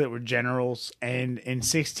uncles that were generals, and in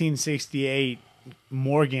 1668,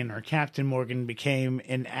 Morgan, or Captain Morgan, became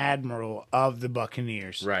an admiral of the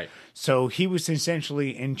Buccaneers. Right. So he was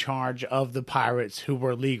essentially in charge of the pirates who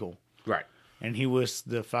were legal. Right. And he was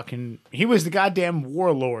the goddamn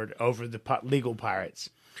warlord over the legal pirates.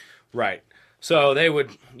 Right. So they would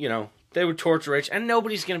torture rich, and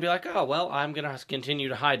nobody's going to be like, oh, well, I'm going to continue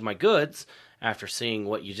to hide my goods after seeing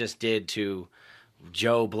what you just did to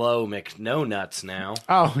Joe Blow McNonuts now.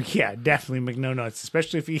 Oh, yeah, definitely McNonuts,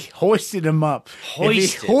 especially if he hoisted him up. If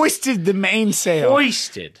Hoisted. he hoisted the mainsail.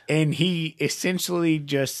 Hoisted. And he essentially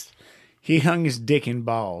he hung his dick and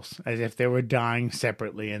balls as if they were dying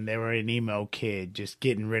separately and they were an emo kid just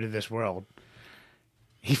getting rid of this world.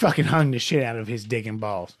 He fucking hung the shit out of his dick and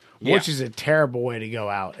balls, which is a terrible way to go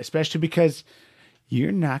out, especially because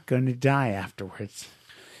you're not going to die afterwards.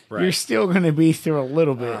 Right. You're still going to be through a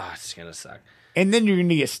little bit, Oh, it's going to suck. and then you're going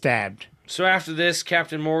to get stabbed. So after this,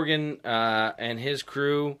 Captain Morgan and his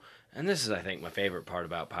crew, and this is, I think, my favorite part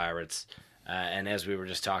about pirates, and as we were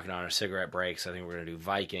just talking on our cigarette breaks, I think we're going to do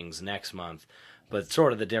Vikings next month, but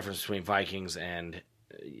sort of the difference between Vikings and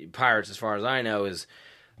pirates, as far as I know, is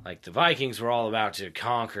like the Vikings were all about to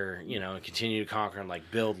conquer, and continue to conquer and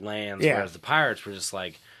like build lands, Yeah. whereas the pirates were just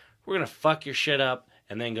like, we're going to fuck your shit up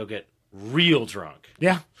and then go get real drunk.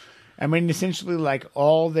 Yeah. I mean, essentially, like,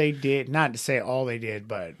 all they did, not to say all they did,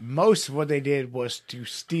 but most of what they did was to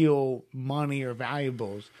steal money or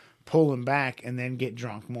valuables, pull them back, and then get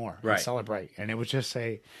drunk more Right. and celebrate. And it was just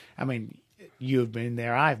you've been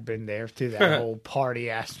there, I've been there, through that whole party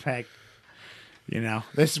aspect.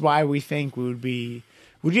 This is why we think we would be...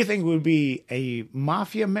 Would you think we would be a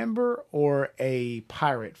mafia member or a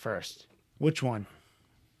pirate first? Which one?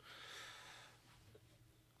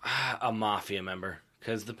 A mafia member.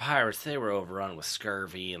 Because the pirates, they were overrun with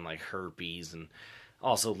scurvy and like herpes, and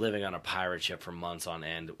also living on a pirate ship for months on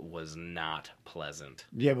end was not pleasant.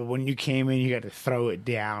 Yeah, but when you came in, you got to throw it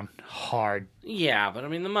down hard. Yeah, but I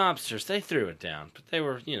mean, the mobsters, they threw it down. But they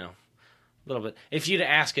were, a little bit... If you'd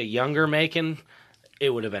ask a younger Macon, it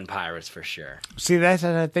would have been pirates for sure. See, that's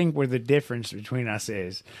what I think where the difference between us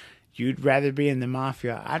is. You'd rather be in the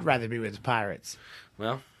mafia. I'd rather be with the pirates.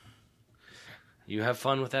 Well, you have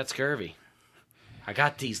fun with that scurvy. I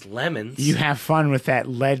got these lemons. You have fun with that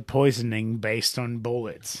lead poisoning based on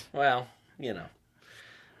bullets. Well,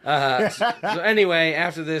 so anyway,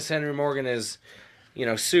 after this, Henry Morgan is,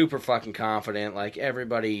 super fucking confident. Like,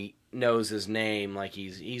 everybody knows his name. Like,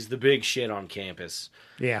 he's the big shit on campus.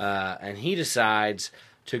 Yeah. And he decides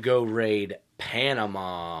to go raid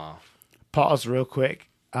Panama. Pause real quick.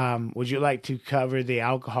 Would you like to cover the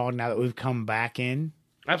alcohol now that we've come back in?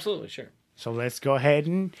 Absolutely, sure. So let's go ahead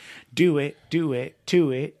and do it.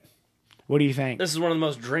 What do you think? This is one of the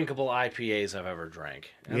most drinkable IPAs I've ever drank.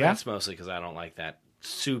 And Yeah? that's mostly because I don't like that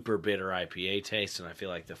super bitter IPA taste, and I feel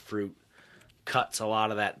like the fruit cuts a lot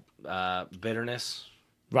of that bitterness.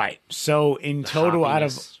 Right. So in total, out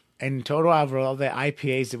of hoppiness. all the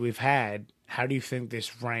IPAs that we've had, how do you think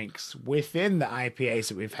this ranks within the IPAs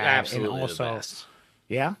that we've had? Absolutely and also, the best.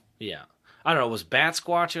 Yeah? Yeah. I don't know, was Bat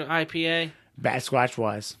Squatch an IPA? Bat Squatch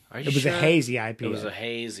was. Are you It was sure? a hazy IPA. It was a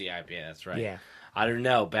hazy IPA, that's right. Yeah. I don't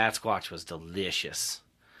know. Bat Squatch was delicious.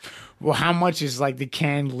 Well, how much is like the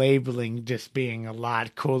can labeling just being a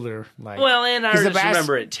lot cooler? Like, Well, and I 'cause just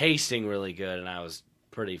remember it tasting really good, and I was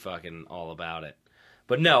pretty fucking all about it.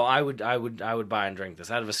 But no, I would buy and drink this.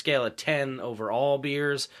 Out of a scale of 10 over all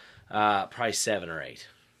beers, probably 7 or 8.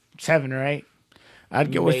 7 or 8.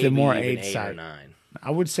 I'd go with the Maybe more even 8 8 or side. 9.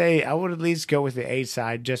 I would say I would at least go with the 8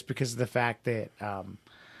 side just because of the fact that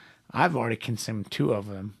I've already consumed 2 of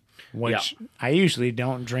them, which I usually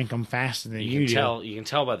don't drink them faster than you do. You can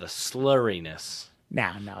tell by the slurriness.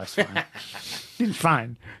 No, it's fine. It's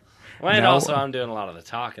fine. Well, and No. also I'm doing a lot of the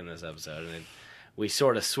talking this episode, and we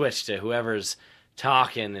sort of switched to whoever's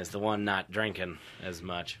talking is the one not drinking as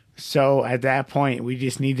much. So at that point, we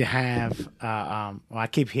just need to have. Well, I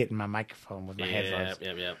keep hitting my microphone with my headphones.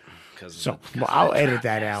 Yep. So I'll edit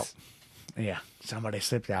that out. Yeah, somebody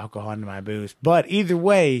slipped alcohol into my booze. But either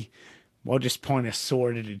way, we'll just point a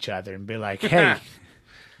sword at each other and be like, "Hey,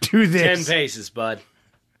 do 10 this." paces, bud.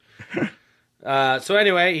 So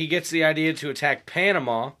anyway, he gets the idea to attack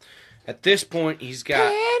Panama. At this point, he's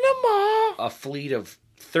got Panama. a fleet of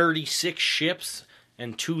 36 ships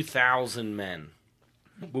and 2,000 men.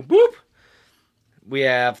 Whoop, whoop. We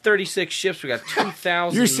have 36 ships. We got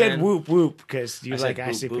 2,000 You said men. whoop whoop because you I like said boop,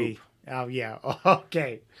 ICP. boop. Oh yeah.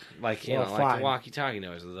 Okay. Like, Well, like fine. the walkie-talkie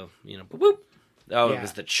noise of the, boop, boop. Oh, Yeah. It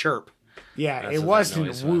was the chirp. Yeah, That's it what that wasn't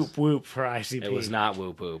noise whoop was. whoop for ICP. It was not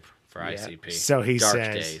whoop, whoop for ICP. So he Dark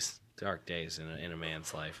says. days. Dark days in a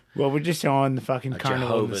man's life. Well, we're just on the fucking A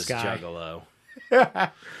carnival in the Jehovah's sky.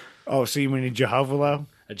 juggalo. Oh, so you mean a Jehovah?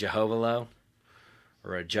 A Jehovah-lo?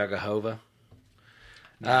 Or a Jugahova?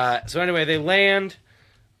 So anyway, they land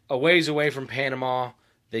a ways away from Panama.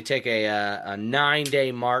 They take a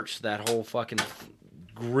 9-day march, that whole fucking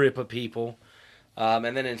grip of people. And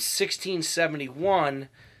then in 1671,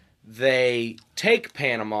 they take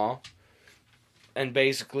Panama and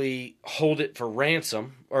basically hold it for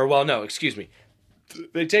ransom. Or, well, no, excuse me.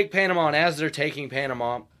 They take Panama, and as they're taking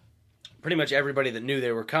Panama, pretty much everybody that knew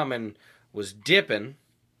they were coming was dipping.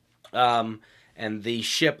 And the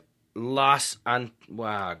ship Los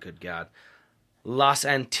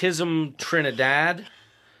Antism Trinidad.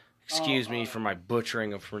 Excuse me for my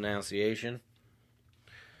butchering of pronunciation.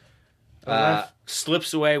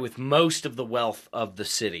 Slips away with most of the wealth of the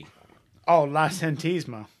city. Oh, La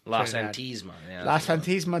Santisma. Los Trinidad. Antisma. Yeah, La that's what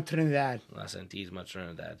it Santisma Trinidad. was. Los Antisma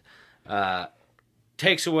Trinidad.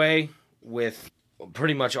 Takes away with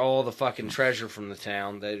pretty much all the fucking treasure from the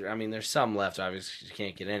town. There's some left, obviously. You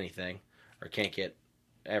can't get anything. Or can't get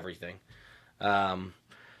everything. And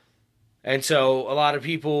so a lot of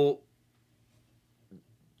the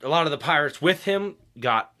pirates with him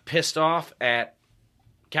got pissed off at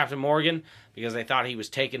Captain Morgan because they thought he was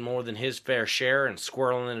taking more than his fair share and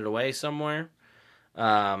squirreling it away somewhere.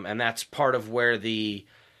 And that's part of where the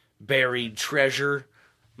buried treasure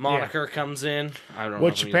moniker comes in. I don't know.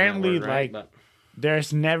 Which if I'm using that apparently, word right, like, but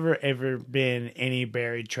there's never ever been any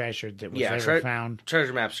buried treasure that was ever found.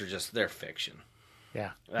 Treasure maps are they're fiction.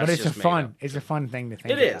 Yeah, That's but it's just a made fun. up. It's a fun thing to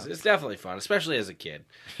think It is. about. It's definitely fun, especially as a kid.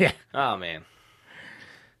 Yeah. Oh man,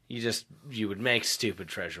 you would make stupid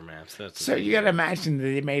treasure maps. That's the So thing you got to do. imagine that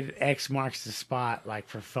they made X marks the spot like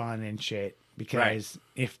for fun and shit. Because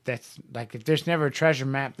if there's never a treasure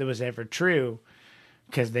map that was ever true,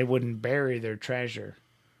 because they wouldn't bury their treasure.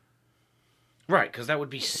 Right, because that would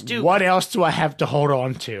be stupid. What else do I have to hold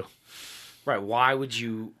on to? Right, why would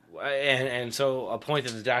you... And so a point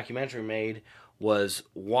that the documentary made was,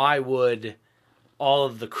 why would all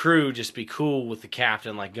of the crew just be cool with the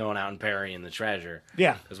captain like going out and burying the treasure?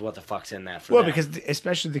 Yeah. Because what the fuck's in that for Well, them? because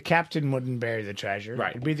especially the captain wouldn't bury the treasure.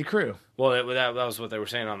 Right. It'd be the crew. Well, that was what they were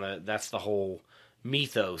saying that's the whole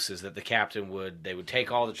mythos, is that the captain would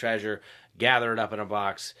take all the treasure, gather it up in a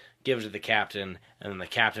box, give it to the captain, and then the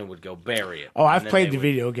captain would go bury it. Oh, I've And then played they the would-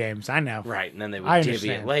 video games. I know. Right, and then they I would divvy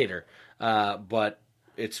it understand. later. But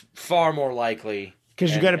it's far more likely...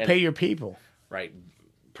 Because you and- got to and- pay your people. Right.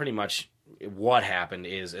 Pretty much what happened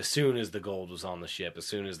is, as soon as the gold was on the ship, as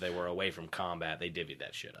soon as they were away from combat, they divvied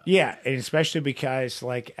that shit up. Yeah, and especially because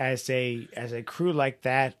like as a crew like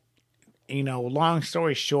that, long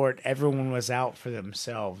story short, everyone was out for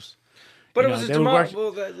themselves. But You it know, was a they would work-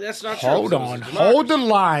 democracy. Well, that's not true. Hold It was a on, democracy. hold the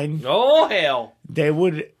line. Oh, hell. They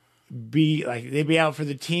would be like they'd be out for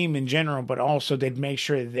the team in general, but also they'd make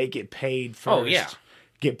sure that they get paid first. Oh, yeah.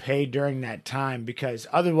 Get paid during that time because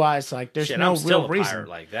otherwise, like, there's Shit, no I'm still real a reason. pirate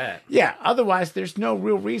like that. Yeah, otherwise there's no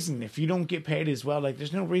real reason if you don't get paid as well. Like,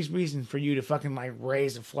 there's no reason for you to fucking like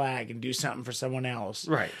raise a flag and do something for someone else,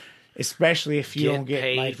 Right. especially if you Get don't get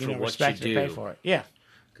paid like for what respect you to pay do. for it. Yeah,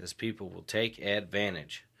 Because people will take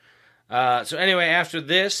advantage. So anyway, after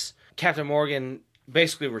this, Captain Morgan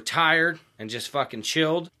basically retired and just fucking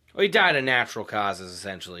chilled. Well, he died of natural causes,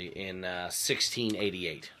 essentially, in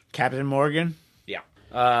 1688. Captain Morgan? Yeah.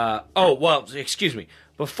 Excuse me.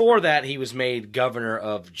 Before that, he was made governor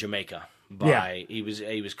of Jamaica.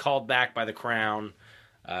 He was called back by the crown,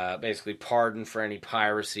 basically pardoned for any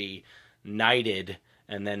piracy, knighted,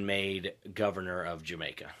 and then made governor of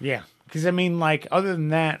Jamaica. Yeah. Because, I mean, like, other than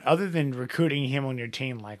that, other than recruiting him on your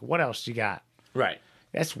team, like, what else you got? Right.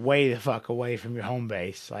 That's way the fuck away from your home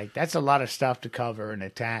base. Like, that's a lot of stuff to cover and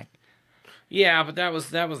attack. Yeah, but that was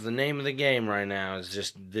the name of the game right now. Is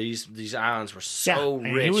just these islands were so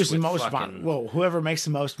rich. He was the most whoever makes the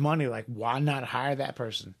most money, like, why not hire that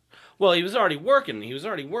person? Well, he was already working. He was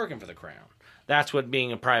already working for the crown. That's what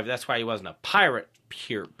being a private. That's why he wasn't a pirate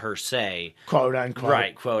per se, quote unquote.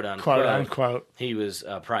 Right, quote unquote. Quote unquote. He was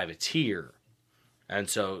a privateer, and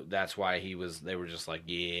so that's why he was. They were just like,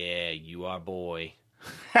 yeah, you are boy.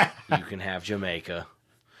 You can have Jamaica.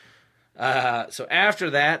 So after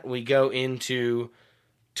that, we go into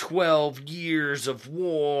 12 Years of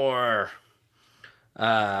War,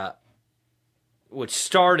 which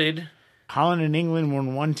started... Holland and England were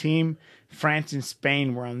on one team. France and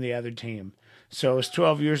Spain were on the other team. So it was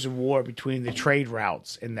 12 years of war between the trade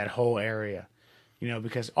routes in that whole area. You know,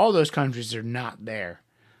 because all those countries are not there.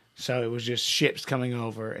 So it was just ships coming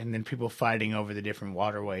over and then people fighting over the different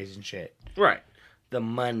waterways and shit. Right. The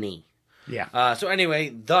money. Yeah. So anyway,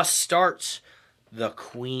 thus starts the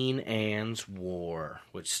Queen Anne's War,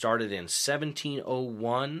 which started in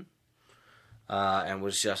 1701 and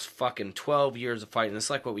was just fucking 12 years of fighting. It's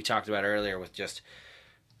like what we talked about earlier with just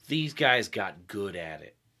these guys got good at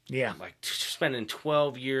it. Yeah. Like spending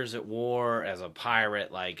 12 years at war as a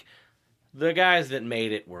pirate, like the guys that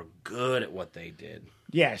made it were good at what they did.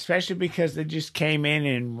 Yeah, especially because they just came in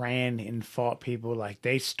and ran and fought people. Like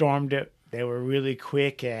they stormed it. They were really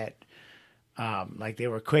quick at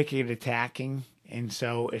attacking. And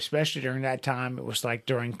so, especially during that time, it was like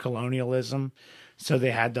during colonialism. So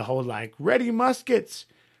they had the whole like, ready muskets,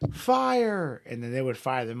 fire. And then they would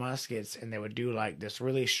fire the muskets and they would do like this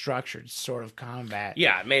really structured sort of combat.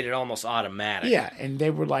 Yeah, it made it almost automatic. Yeah, and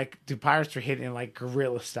they were like, the pirates were hitting like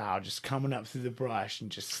guerrilla style, just coming up through the brush and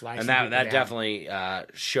just slicing. And that definitely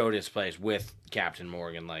showed its place with Captain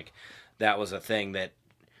Morgan. Like, that was a thing that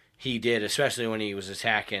he did, especially when he was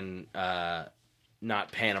attacking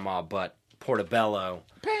not Panama, but Portobello.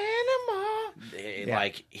 Panama.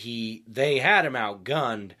 They had him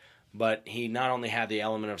outgunned, but he not only had the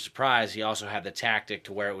element of surprise, he also had the tactic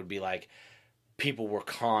to where it would be like people were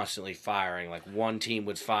constantly firing. Like one team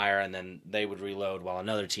would fire and then they would reload while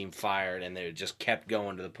another team fired, and they just kept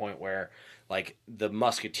going to the point where like the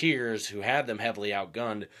musketeers who had them heavily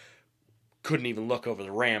outgunned couldn't even look over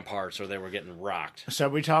the ramparts or they were getting rocked. So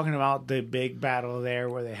we're talking about the big battle there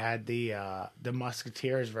where they had the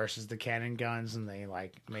musketeers versus the cannon guns and they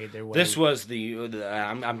like made their way. This was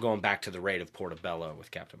I'm going back to the raid of Portobello with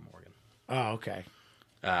Captain Morgan. Oh, okay.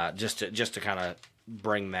 Just to kind of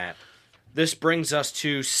bring that. This brings us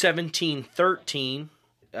to 1713,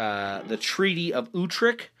 the Treaty of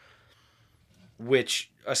Utrecht, which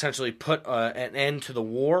essentially put an end to the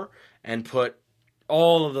war and put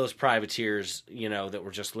all of those privateers, that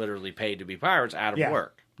were just literally paid to be pirates out of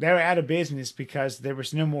work. They were out of business because there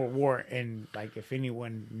was no more war. And, like, if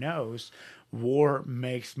anyone knows, war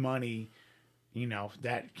makes money,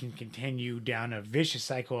 that can continue down a vicious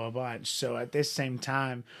cycle a bunch. So at this same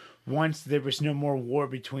time, once there was no more war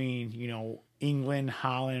between, England,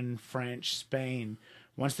 Holland, French, Spain,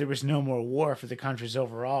 once there was no more war for the countries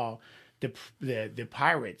overall, the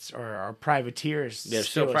pirates or privateers. They're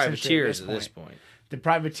still privateers at this point. The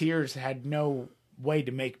privateers had no way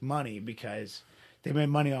to make money because they made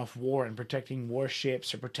money off war and protecting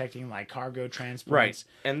warships or protecting like cargo transports, right?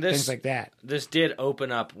 And things like that. This did open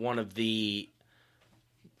up one of the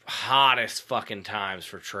hottest fucking times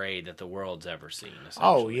for trade that the world's ever seen.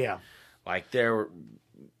 Oh yeah, like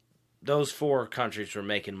those four countries were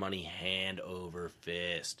making money hand over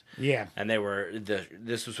fist. Yeah, and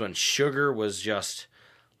this was when sugar was just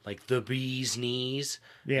like the bee's knees.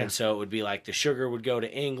 Yeah. And so it would be like the sugar would go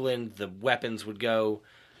to England, the weapons would go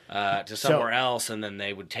to somewhere else, and then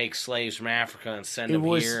they would take slaves from Africa and send them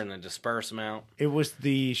here and then disperse them out. It was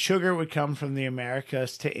the sugar would come from the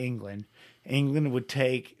Americas to England. England would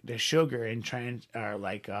take the sugar and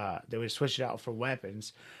they would switch it out for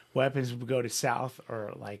weapons. Weapons would go to South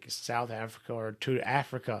Africa or to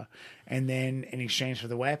Africa, and then in exchange for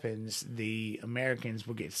the weapons, the Americans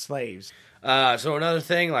would get slaves. So another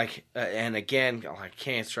thing, and again, I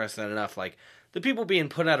can't stress that enough. Like the people being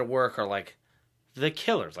put out of work are like the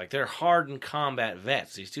killers. Like they're hardened combat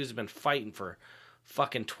vets. These dudes have been fighting for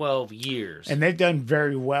fucking 12 years. And they've done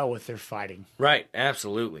very well with their fighting. Right,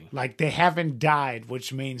 absolutely. Like, they haven't died,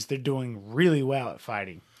 which means they're doing really well at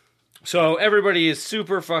fighting. So everybody is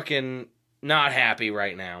super fucking not happy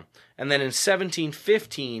right now. And then in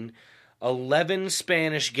 1715, 11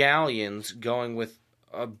 Spanish galleons going with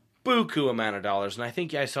a buku amount of dollars. And I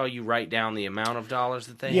think I saw you write down the amount of dollars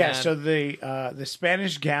that they had. Yeah, so the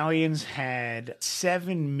Spanish galleons had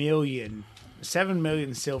 7 million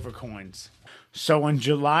silver coins. So on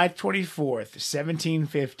July 24th,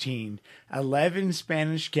 1715, 11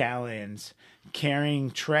 Spanish galleons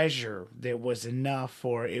carrying treasure that was enough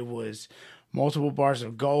for, it was multiple bars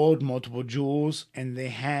of gold, multiple jewels, and they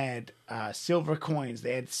had silver coins.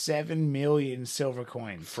 They had 7 million silver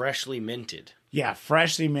coins. Freshly minted. Yeah,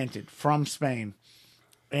 freshly minted from Spain.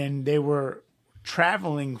 And they were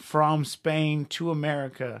traveling from Spain to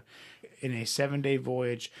America in a 7-day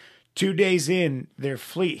voyage. 2 days in, their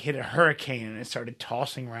fleet hit a hurricane and it started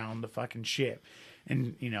tossing around the fucking ship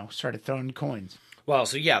and, started throwing coins. Well,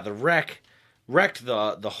 so yeah, the wrecked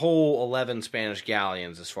the whole 11 Spanish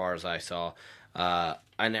galleons as far as I saw.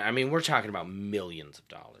 And I mean, we're talking about millions of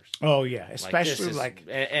dollars. Oh, yeah. Especially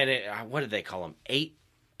what did they call them? 8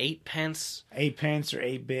 pence? 8 pence or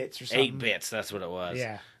 8 bits or something. 8 bits, that's what it was.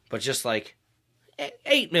 Yeah. But just like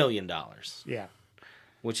 $8 million. Yeah.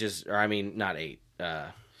 Which is, or I mean, not 8,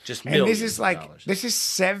 just and millions. This is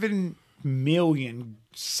 7 million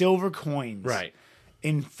silver coins. Right.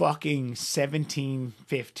 In fucking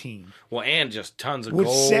 1715. Well, and just tons of with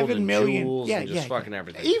gold 7 million, jewels and just fucking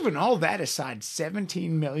everything. Even all that aside,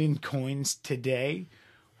 17 million coins today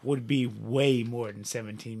would be way more than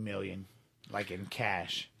 17 million, like in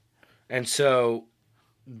cash. And so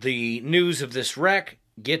the news of this wreck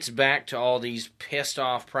gets back to all these pissed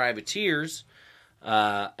off privateers,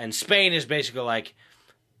 and Spain is basically like,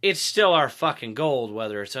 it's still our fucking gold,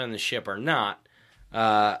 whether it's on the ship or not.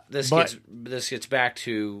 This gets back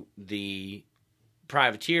to the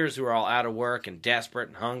privateers who are all out of work and desperate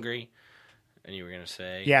and hungry. And you were going to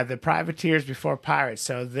say? Yeah, the privateers before pirates.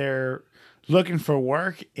 So they're looking for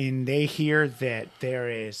work, and they hear that there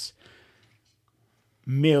is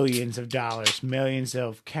millions of dollars, millions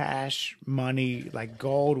of cash, money, like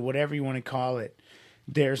gold, whatever you want to call it.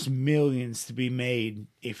 There's millions to be made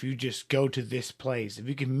if you just go to this place. If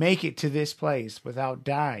you can make it to this place without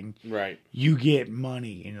dying, right, you get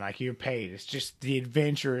money and like you're paid. It's just the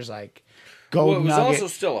adventurers like gold nugget. Well, it was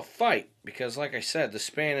also still a fight because, like I said, the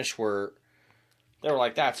Spanish were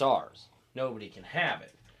like, "That's ours. Nobody can have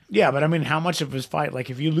it." Yeah, but I mean, how much of a fight? Like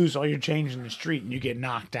if you lose all your change in the street and you get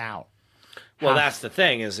knocked out. Well, that's the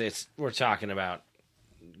thing is we're talking about.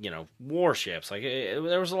 Warships. Like,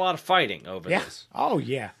 there was a lot of fighting over this. Oh,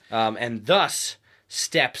 yeah. And thus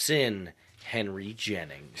steps in Henry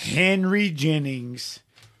Jennings. Henry Jennings.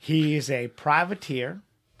 He is a privateer.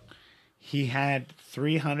 He had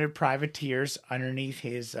 300 privateers underneath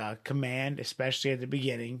his command, especially at the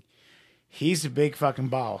beginning. He's a big fucking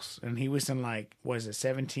boss. And he was in,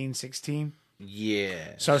 1716?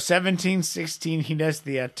 Yeah. So 1716, he does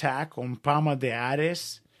the attack on Palma de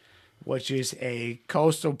Ares, which is a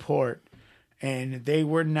coastal port, and they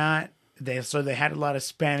had a lot of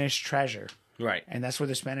Spanish treasure. Right. And that's where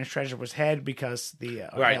the Spanish treasure was headed because the...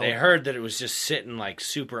 right, they heard that it was just sitting,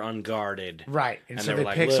 super unguarded. Right, and so they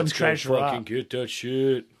they picked some treasure up. Fucking get that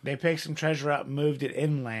shit. They picked some treasure up, moved it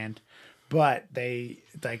inland, but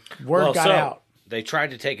word got out. They tried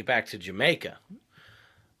to take it back to Jamaica,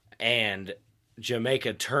 and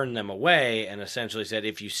Jamaica turned them away and essentially said,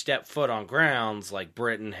 if you step foot on grounds, like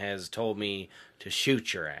Britain has told me to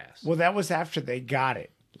shoot your ass. Well, that was after they got it.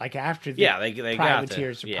 Like after the they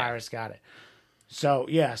privateers or pirates got it. So,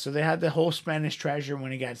 so they had the whole Spanish treasure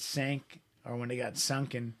when it got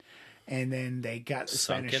sunken, and then they got the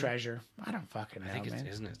Spanish treasure. I don't fucking know, man.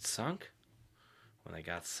 Isn't it sunk? When they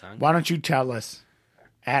got sunk? Why don't you tell us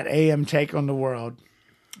at AM Take on the World,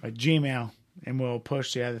 at Gmail, and we'll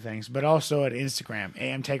push the other things, but also at Instagram,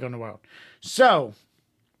 AM Take on the World. So,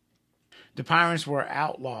 the pirates were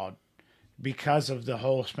outlawed because of the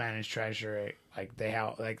whole Spanish treasure.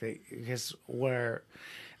 Because where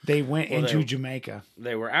they went into Jamaica.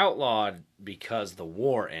 They were outlawed because the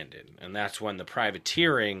war ended, and that's when the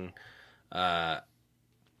privateering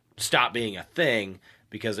stopped being a thing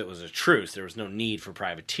because it was a truce. There was no need for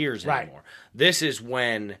privateers anymore. This is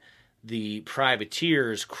when the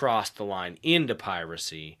privateers crossed the line into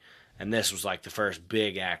piracy, and this was the first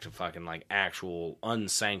big act of fucking actual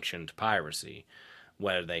unsanctioned piracy,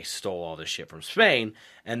 where they stole all this shit from Spain,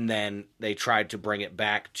 and then they tried to bring it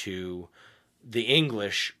back to the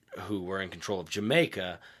English who were in control of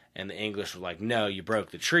Jamaica, And the English were like, no, you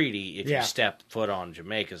broke the treaty. If you step foot on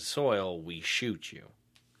Jamaica's soil, we shoot you.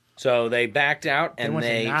 So they backed out, and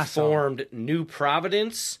they formed New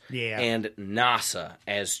Providence and Nassau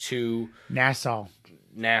as two... Nassau.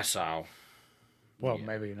 Well, Yeah.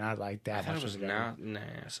 maybe not like that. I thought it was not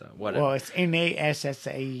NASA. What? Well, it's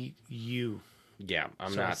Nassau. Yeah,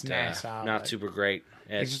 I'm So not it's Nassau, not but super great.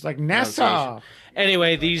 At It's just like Nassau. pronunciation.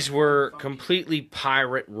 Anyway, these were completely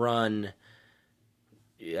pirate-run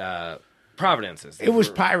providences. It was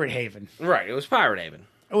Pirate Haven. Right. It was Pirate Haven.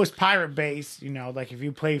 It was pirate base, like if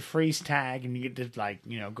you play freeze tag and you get to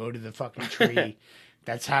go to the fucking tree,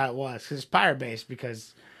 that's how it was. 'Cause it's pirate base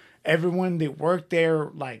because everyone that worked there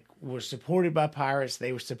was supported by pirates.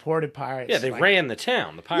 They were supported pirates. Yeah, they ran the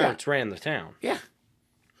town. The pirates ran the town. Yeah.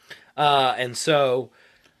 And so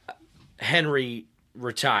Henry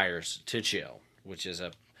retires to chill, which is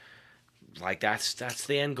that's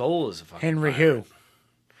the end goal as a fucking Henry pirate. who?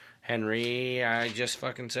 Henry, I just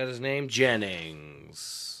fucking said his name,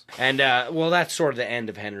 Jennings. And, that's sort of the end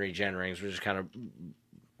of Henry Jennings. We're just kind of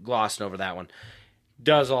glossing over that one.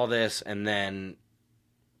 Does all this and then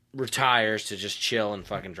retires to just chill and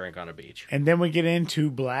fucking drink on a beach. And then we get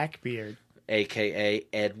into Blackbeard. A.K.A.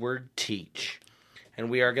 Edward Teach.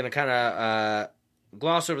 And we are going to kind of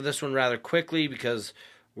gloss over this one rather quickly because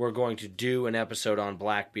we're going to do an episode on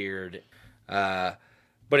Blackbeard. But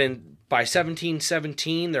by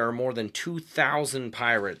 1717, there are more than 2,000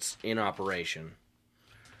 pirates in operation.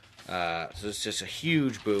 So it's just a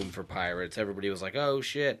huge boom for pirates. Everybody was like, oh,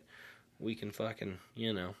 shit, we can fucking,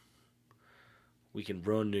 we can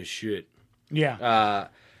run this shit. Yeah.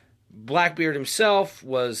 Blackbeard himself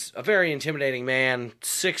was a very intimidating man,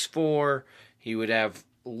 6'4". He would have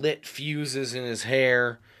lit fuses in his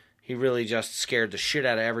hair. He really just scared the shit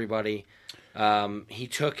out of everybody. He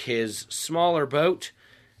took his smaller boat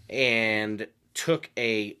and took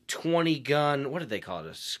a 20-gun, what did they call it,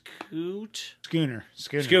 a Schooner.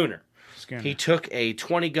 Schooner. He took a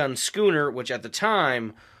 20-gun schooner, which at the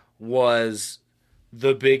time was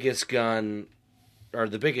the biggest gun, or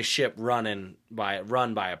the biggest ship run by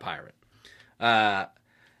a pirate.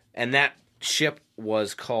 And that ship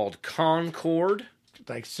was called Concord.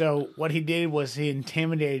 So what he did was he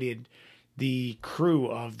intimidated the crew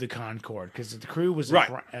of the Concorde because the crew was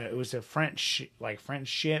it was a French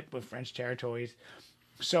ship with French territories.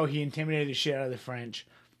 So he intimidated the shit out of the French,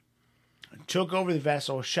 took over the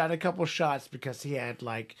vessel, shot a couple shots because he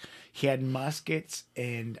had muskets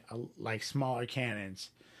and smaller cannons,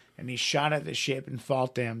 and he shot at the ship and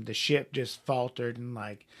fought them. The ship just faltered and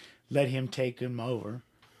let him take them over.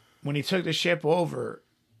 When he took the ship over,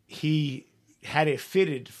 he had it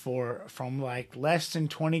fitted from less than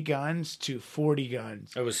 20 guns to 40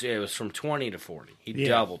 guns. It was from 20 to 40. He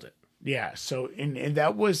doubled it. Yeah. So and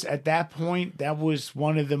that was at that point that was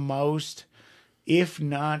one of the most, if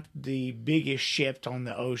not the biggest ship on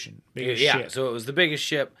the ocean. Ship. So it was the biggest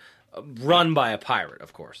ship run by a pirate,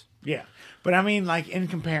 of course. Yeah. But I mean, in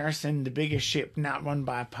comparison, the biggest ship not run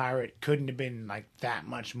by a pirate couldn't have been that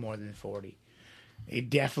much more than 40.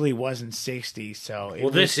 It definitely wasn't 60, so... that's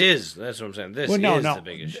what I'm saying. This is the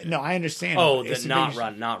biggest ship. No, I understand. Oh, not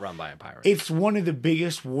run by a pirate. It's one of the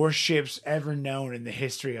biggest warships ever known in the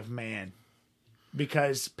history of man.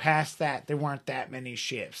 Because past that, there weren't that many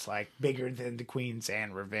ships, bigger than the Queen's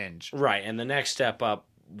and Revenge. Right, and the next step up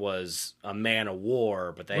was a man of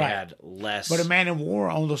war, but they had less. But a man of war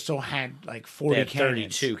also had 40 they had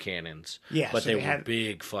cannons. 32 cannons. Yeah, but so they were had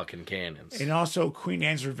big fucking cannons. And also, Queen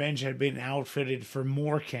Anne's Revenge had been outfitted for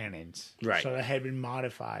more cannons. Right. So that had been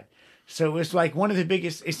modified. So it was one of the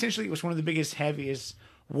biggest, essentially it was one of the biggest, heaviest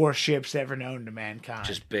warships ever known to mankind.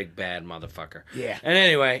 Just big bad motherfucker. Yeah. And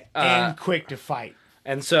anyway. And quick to fight.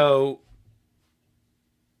 And so,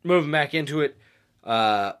 moving back into it,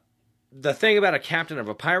 the thing about a captain of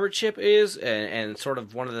a pirate ship is, and sort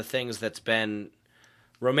of one of the things that's been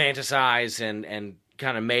romanticized and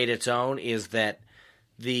kind of made its own, is that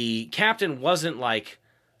the captain wasn't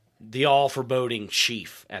the all-foreboding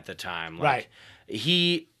chief at the time. Right.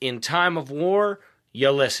 He, in time of war,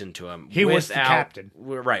 you listen to him. He was the captain.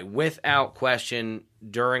 Right. Without question,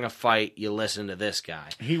 during a fight, you listen to this guy.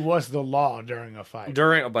 He was the law during a fight.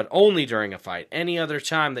 But only during a fight. Any other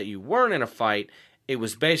time that you weren't in a fight, it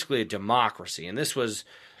was basically a democracy. And this was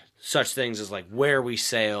such things as where we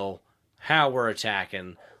sail, how we're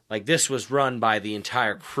attacking. This was run by the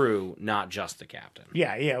entire crew, not just the captain.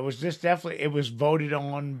 Yeah. It was just definitely, it was voted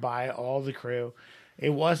on by all the crew.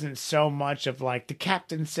 It wasn't so much of the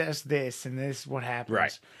captain says this and this is what happens.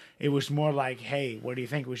 Right. It was more hey, where do you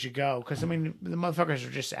think we should go? Because, the motherfuckers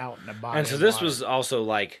are just out in the body. And so this was also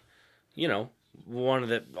one of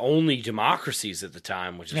the only democracies at the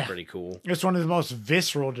time, which is pretty cool. It's one of the most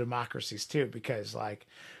visceral democracies too, because like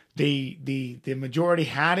the majority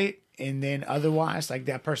had it, and then otherwise, like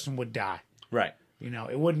that person would die. Right. You know,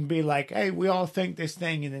 it wouldn't be like, hey, we all think this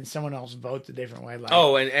thing, and then someone else votes a different way. Like,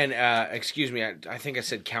 Excuse me, I think I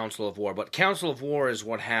said Council of War, but Council of War is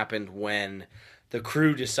what happened when the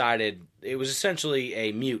crew decided it was essentially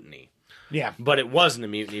a mutiny. Yeah, but it wasn't a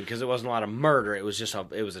mutiny because it wasn't a lot of murder. It was just a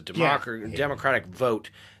democratic vote.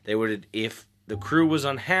 They would, if the crew was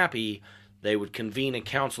unhappy, they would convene a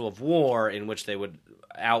council of war in which they would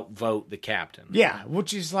outvote the captain. Yeah,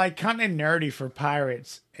 which is like kind of nerdy for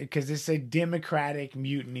pirates because it's a democratic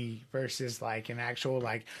mutiny versus like an actual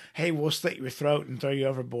like, hey, we'll slit your throat and throw you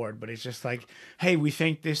overboard. But it's just like, hey, we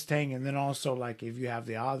think this thing, and then also like if you have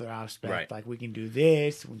the other aspect, like we can do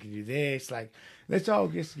this, like let's all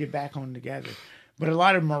just get back on together. But a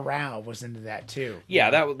lot of morale was into that too. Yeah,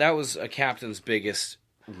 that was a captain's biggest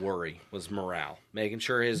worry was morale, making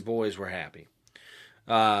sure his boys were happy,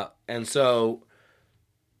 and so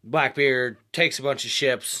Blackbeard takes a bunch of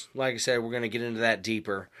ships. Like I said, we're going to get into that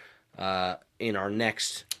deeper in our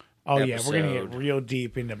next episode. Yeah, we're going to get real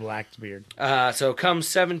deep into Blackbeard. So come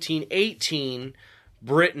 1718,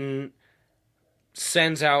 Britain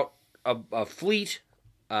sends out a fleet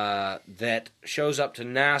that shows up to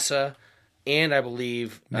Nassau and I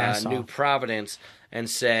believe New Providence and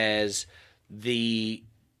says the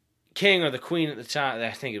king or the queen at the time, I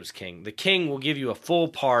think it was king, the king will give you a full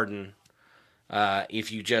pardon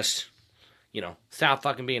if you just, stop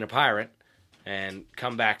fucking being a pirate and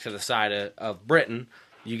come back to the side of Britain.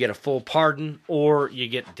 You get a full pardon or you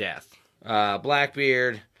get death.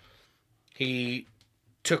 Blackbeard, he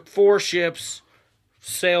took 4 ships,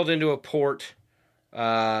 sailed into a port,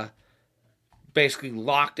 basically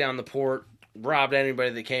locked down the port, robbed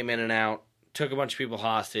anybody that came in and out, took a bunch of people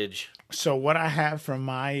hostage. So what I have from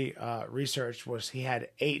my research was he had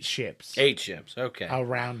 8 ships. 8 ships, okay.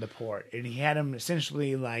 Around the port. And he had them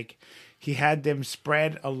essentially like, he had them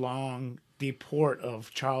spread along the port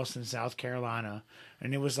of Charleston, South Carolina.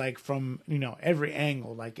 And it was like from, every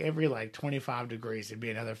angle, like every 25 degrees, it'd be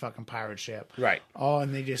another fucking pirate ship. Right. Oh,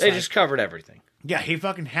 and they just just covered everything. Yeah,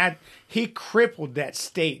 he crippled that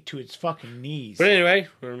state to its fucking knees. But anyway,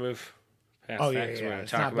 we're going to move past that. Yeah. We're going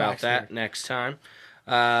to talk about that next time.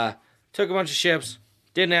 Took a bunch of ships,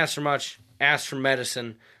 didn't ask for much, asked for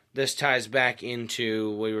medicine. This ties back into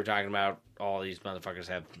what we were talking about. All these motherfuckers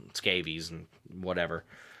have scabies and whatever.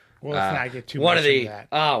 Well, let's not get too much into that.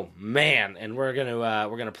 Oh man! And we're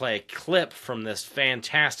gonna play a clip from this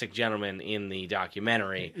fantastic gentleman in the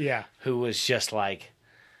documentary. Yeah, who was just like,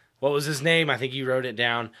 what was his name? I think you wrote it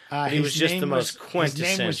down. He was just the most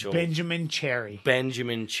quintessential. His name was Benjamin Cherry.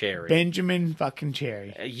 Benjamin Cherry. Benjamin fucking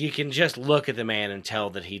Cherry. You can just look at the man and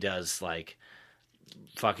tell that he does like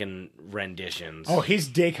fucking renditions. Oh, he's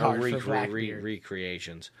dick hard for Blackbeard.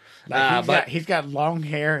 Recreations. He's got long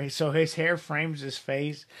hair, so his hair frames his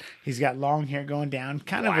face. He's got long hair going down,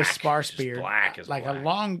 kind of a sparse beard. Black as like black. a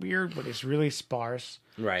long beard, but it's really sparse.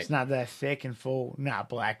 Right. It's not that thick and full, not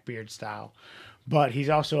Blackbeard style. But he's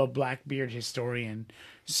also a Blackbeard historian,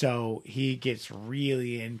 so he gets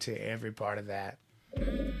really into every part of that.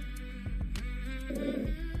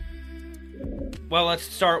 Well, let's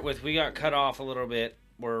start with, we got cut off a little bit.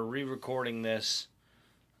 We're re-recording this,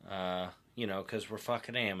 because we're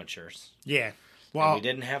fucking amateurs. Yeah. Well, and we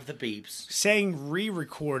didn't have the beeps. Saying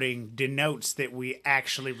re-recording denotes that we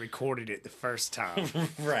actually recorded it the first time.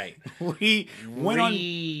 Right. We went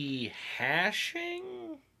rehashing?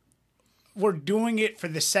 We're doing it for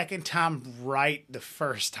the second time right the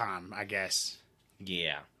first time, I guess.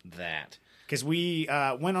 Yeah, that. Because we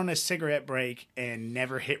went on a cigarette break and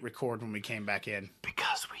never hit record when we came back in.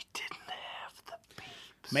 Because we didn't have the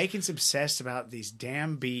beeps. Macon's obsessed about these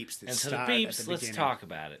damn beeps that start at the beginning. And so the beeps, let's talk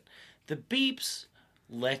about it. The beeps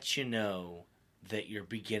let you know that you're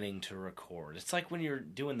beginning to record. It's like when you're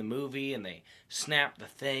doing the movie and they snap the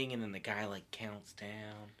thing and then the guy counts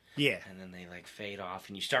down. Yeah. And then they fade off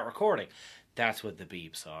and you start recording. That's what the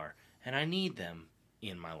beeps are. And I need them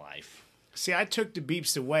in my life. See, I took the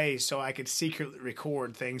beeps away so I could secretly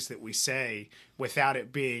record things that we say without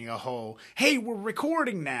it being a whole, hey, we're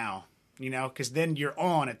recording now. Because then you're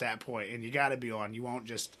on at that point, and you got to be on. You won't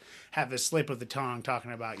just have a slip of the tongue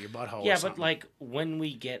talking about your butthole. Yeah, but when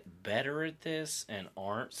we get better at this and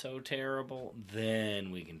aren't so terrible,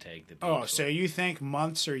 then we can take the beeps. Oh, so you think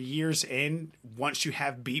months or years in, once you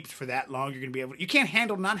have beeps for that long, you're going to be able to... You can't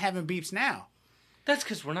handle not having beeps now. That's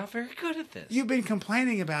because we're not very good at this. You've been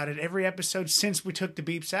complaining about it every episode since we took the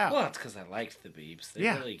beeps out. Well, it's because I liked the beeps. They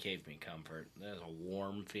Yeah. really gave me comfort. There's a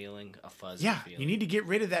warm feeling, a fuzzy Yeah, feeling. you need to get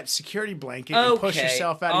rid of that security blanket and push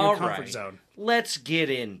yourself out of your comfort zone. Let's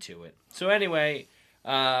get into it. So anyway,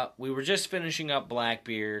 we were just finishing up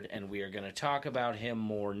Blackbeard, and we are going to talk about him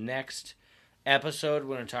more next episode.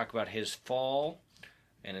 We're going to talk about his fall,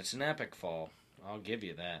 and it's an epic fall. I'll give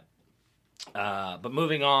you that. But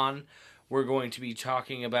moving on, we're going to be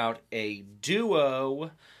talking about a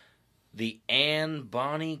duo, the Anne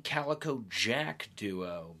Bonny Calico Jack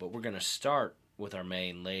duo. But we're going to start with our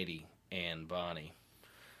main lady, Anne Bonny.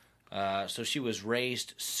 So she was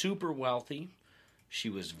raised super wealthy. She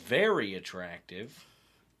was very attractive.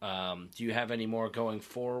 Do you have any more going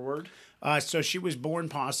forward? So she was born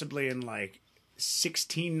possibly in like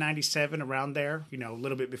 1697, around there, a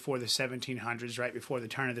little bit before the 1700s, right before the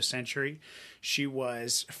turn of the century. She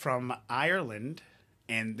was from Ireland,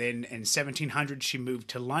 and then in 1700 she moved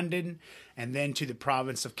to London, and then to the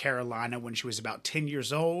province of Carolina when she was about 10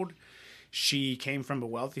 years old. She came from a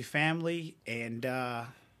wealthy family, and,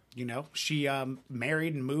 she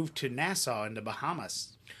married and moved to Nassau in the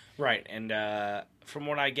Bahamas. Right, and from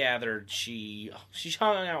what I gathered, she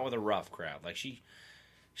hung out with a rough crowd. Like,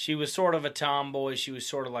 she was sort of a tomboy. She was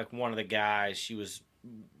sort of like one of the guys. She was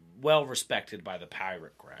well respected by the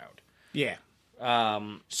pirate crowd. Yeah.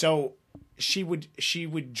 So she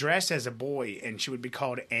would dress as a boy, and she would be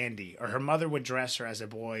called Andy, or her mother would dress her as a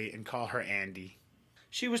boy and call her Andy.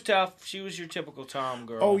 She was tough. She was your typical tom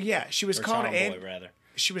girl. Oh yeah, she was or called tomboy, rather.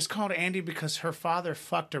 She was called Andy because her father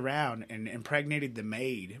fucked around and impregnated the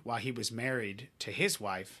maid while he was married to his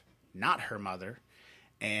wife, not her mother.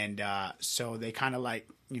 And so they kind of like,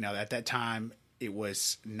 at that time, it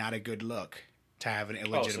was not a good look to have an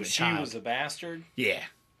illegitimate child. She was a bastard? Yeah.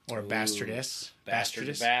 Or a bastardess.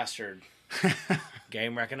 Bastard.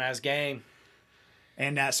 Game recognized game.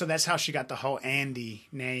 And so that's how she got the whole Andy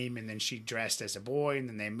name, and then she dressed as a boy, and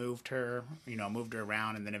then they moved her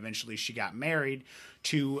around, and then eventually she got married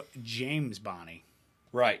to James Bonny.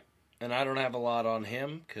 Right. And I don't have a lot on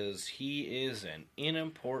him because he is an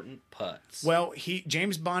unimportant putz. Well,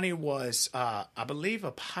 James Bonny was, I believe,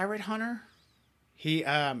 a pirate hunter. He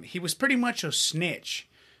was pretty much a snitch.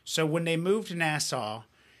 So when they moved to Nassau,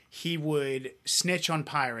 he would snitch on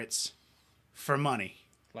pirates for money.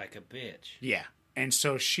 Like a bitch. Yeah. And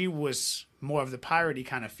so she was more of the piratey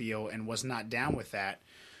kind of feel and was not down with that.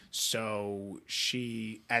 So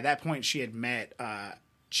at that point, she had met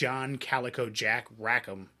John Calico Jack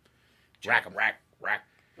Rackham.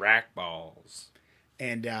 Rack balls.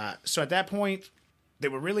 And so at that point, they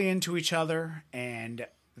were really into each other, and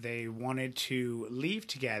they wanted to leave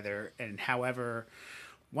together. And however,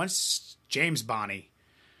 once James Bonny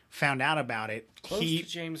found out about it, Close to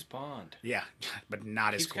James Bond. Yeah, but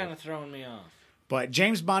not as He's cool. kind of throwing me off. But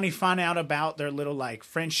James Bonny found out about their little like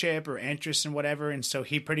friendship or interest and whatever, and so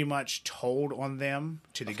he pretty much told on them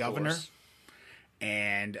to the governor. Course.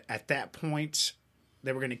 And at that point,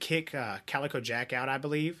 they were going to kick Calico Jack out, I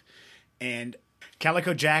believe. And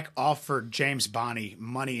Calico Jack offered James Bonny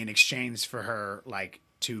money in exchange for her, like,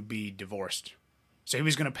 to be divorced. So he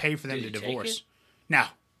was going to pay for them Did to he divorce. take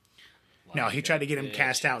No, he tried to get him bitch.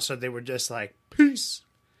 cast out, so they were just like, peace.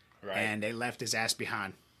 Right. And they left his ass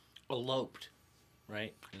behind. Eloped.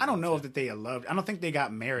 Right? I don't know if they eloped. I don't think they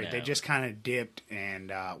got married. No. They just kind of dipped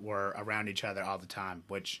and were around each other all the time.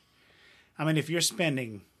 Which, I mean, if you're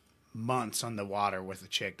spending months on the water with a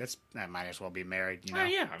chick, that might as well be married. Oh,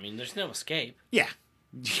 yeah. I mean, there's no escape. Yeah,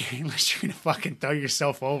 unless you're gonna fucking throw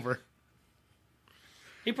yourself over.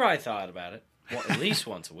 He probably thought about it. Well, at least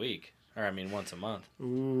once a week. Or, I mean, once a month.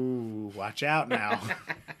 Ooh, watch out now.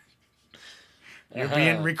 You're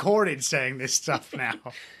being recorded saying this stuff now.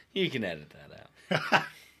 You can edit that out.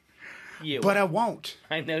 But I won't.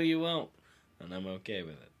 I know you won't. And I'm okay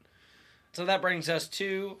with it. So that brings us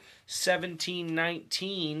to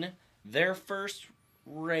 1719, their first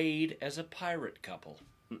raid as a pirate couple.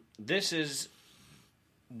 This is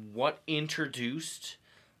what introduced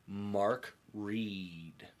Mark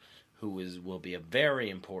Reed, who will be a very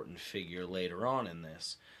important figure later on in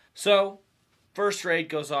this. So, first raid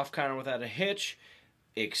goes off kind of without a hitch,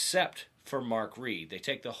 except for Mark Reed. They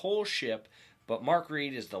take the whole ship, but Mark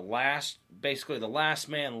Reed is basically the last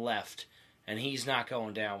man left, and he's not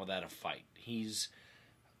going down without a fight. He's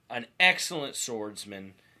an excellent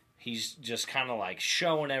swordsman. He's just kind of like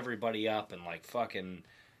showing everybody up and like fucking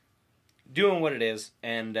doing what it is.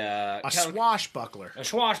 And a swashbuckler. A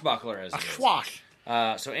swashbuckler, as it is. Swash.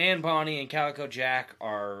 So Anne Bonny and Calico Jack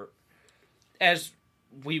are, as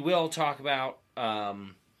we will talk about,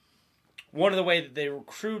 one of the way that they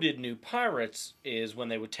recruited new pirates is when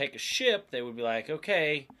they would take a ship, they would be like,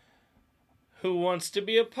 okay, who wants to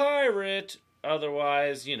be a pirate?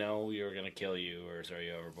 Otherwise, you're going to kill you or throw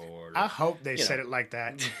you overboard. I hope they said it like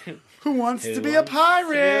that. Who wants to be a To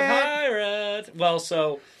pirate? be a pirate.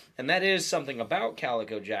 Well, and that is something about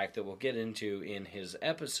Calico Jack that we'll get into in his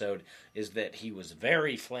episode, is that he was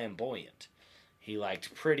very flamboyant. He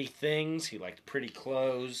liked pretty things. He liked pretty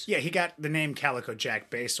clothes. Yeah, he got the name Calico Jack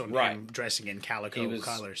based on him dressing in calico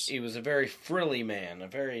colors. He was a very frilly man, a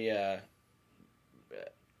very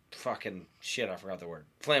fucking shit. I forgot the word.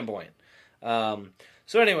 Flamboyant.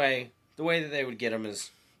 So anyway, the way that they would get him is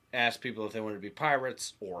ask people if they wanted to be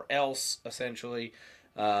pirates or else, essentially.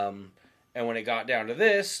 And when it got down to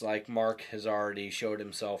this, like, Mark has already showed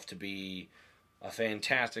himself to be a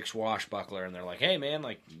fantastic swashbuckler, and they're like, hey man,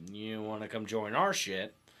 like, you want to come join our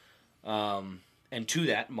shit? And to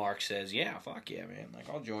that, Mark says, yeah, fuck yeah, man, like,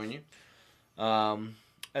 I'll join you. And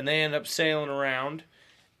they end up sailing around,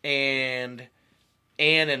 and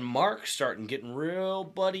Anne and Mark starting getting real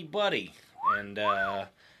buddy-buddy, and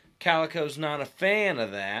Calico's not a fan of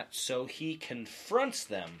that, so he confronts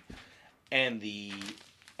them, and the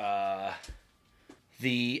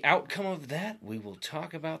outcome of that we will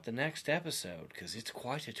talk about the next episode, because it's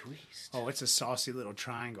quite a twist. Oh, it's a saucy little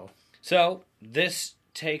triangle. So, this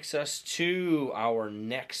takes us to our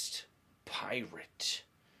next pirate,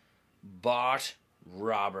 Bart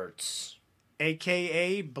Roberts.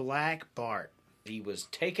 A.K.A. Black Bart. He was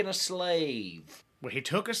taken a slave. Well, he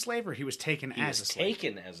took a slave or he was taken as a slave?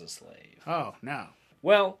 Taken as a slave. Oh, no.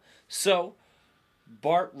 Well, so,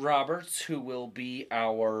 Bart Roberts, who will be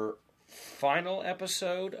our final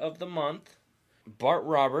episode of the month, Bart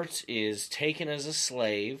Roberts is taken as a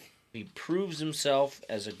slave. He proves himself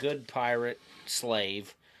as a good pirate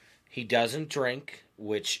slave. He doesn't drink,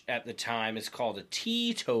 which at the time is called a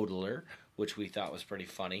teetotaler, which we thought was pretty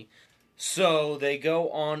funny. So they go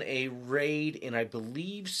on a raid in, I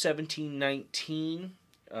believe, 1719.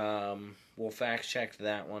 We'll fact check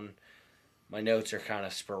that one. My notes are kind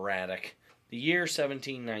of sporadic. The year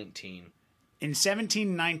 1719. In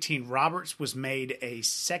 1719, Roberts was made a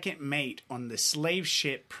second mate on the slave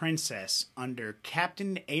ship Princess under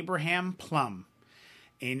Captain Abraham Plum.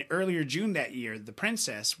 In earlier June that year, the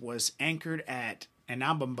Princess was anchored at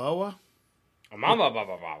Anamaboa,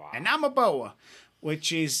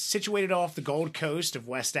 which is situated off the Gold Coast of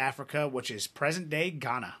West Africa, which is present-day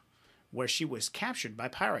Ghana, where she was captured by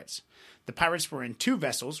pirates. The pirates were in two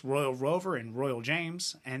vessels, Royal Rover and Royal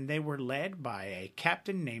James, and they were led by a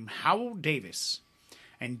captain named Howell Davis.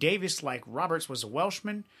 And Davis, like Roberts, was a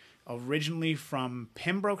Welshman, originally from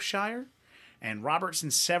Pembrokeshire, and Roberts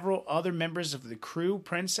and several other members of the crew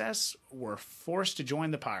Princess were forced to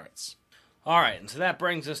join the pirates. All right, and so that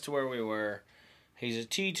brings us to where we were. He's a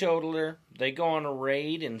teetotaler. They go on a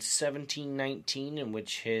raid in 1719 in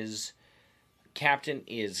which his captain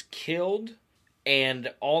is killed,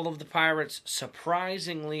 and all of the pirates,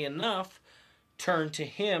 surprisingly enough, turn to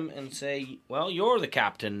him and say, well, you're the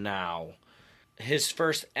captain now. His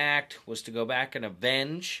first act was to go back and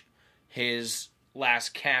avenge his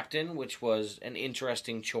last captain, which was an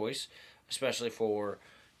interesting choice, especially for,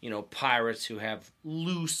 pirates who have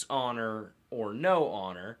loose honor or no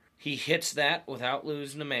honor. He hits that without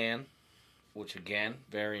losing a man, which, again,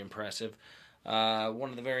 very impressive. One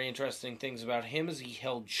of the very interesting things about him is he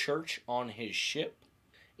held church on his ship.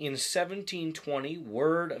 In 1720,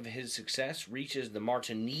 word of his success reaches the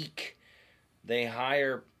Martinique. They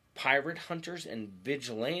hire pirate hunters and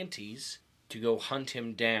vigilantes to go hunt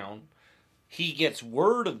him down. He gets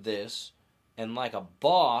word of this, and like a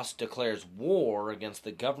boss, declares war against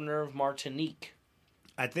the governor of Martinique.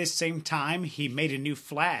 At this same time, he made a new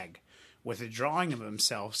flag with a drawing of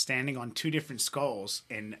himself standing on two different skulls,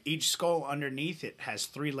 and each skull underneath it has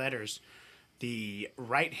three letters. The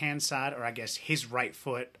right-hand side, or I guess his right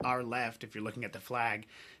foot, our left, if you're looking at the flag,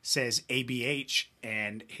 says ABH,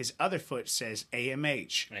 and his other foot says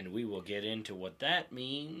AMH. And we will get into what that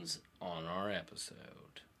means on our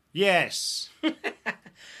episode. Yes.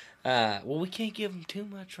 Well, we can't give them too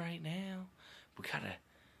much right now. We gotta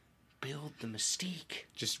build the mystique.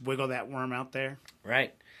 Just wiggle that worm out there.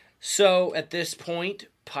 Right. So, at this point,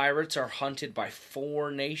 pirates are hunted by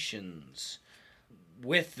 4 nations.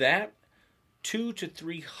 With that, 200 to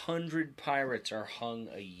 300 pirates are hung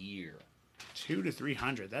a year. 200 to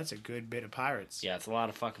 300. That's a good bit of pirates. Yeah, it's a lot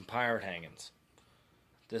of fucking pirate hangings.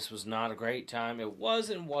 This was not a great time. It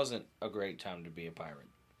was and wasn't a great time to be a pirate.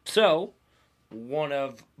 So, one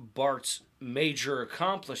of Bart's major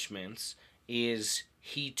accomplishments is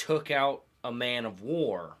he took out a man of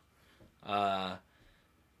war.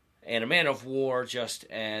 And a man of war, just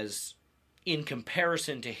as in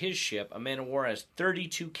comparison to his ship, a man of war has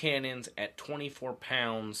 32 cannons at 24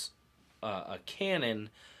 pounds a cannon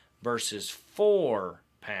versus 4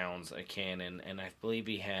 pounds a cannon, and I believe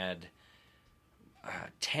he had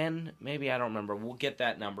 10, maybe, I don't remember. We'll get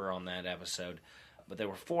that number on that episode. But they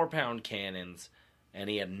were 4-pound cannons, and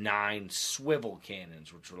he had 9 swivel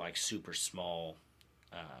cannons, which were like super small.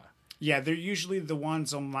 Yeah, they're usually the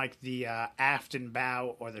ones on like the aft and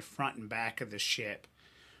bow or the front and back of the ship.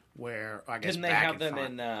 Where I guess didn't they have them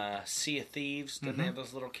in Sea of Thieves? Didn't they have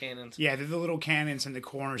those little cannons? Yeah, they're the little cannons in the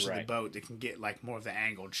corners of the Right. boat that can get like more of the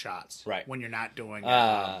angled shots. Right. When you're not doing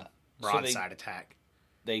So broadside attack.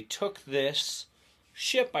 They took this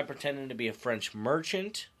ship by pretending to be a French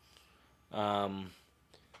merchant.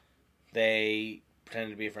 They pretended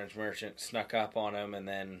to be a French merchant, snuck up on him, and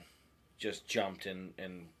then just jumped and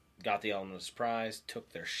got the element of surprise,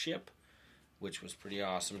 took their ship, which was pretty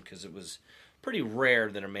awesome because it was pretty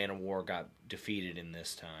rare that a man of war got defeated in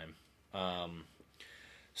this time.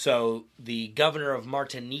 So the governor of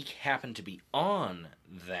Martinique happened to be on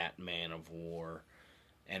that man of war,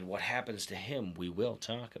 and what happens to him we will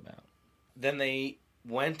talk about. Then they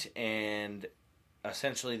went and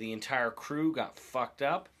essentially the entire crew got fucked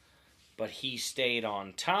up, but he stayed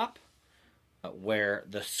on top, where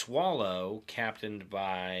the Swallow, captained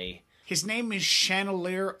by... His name is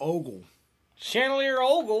Chandelier Ogle. Chandelier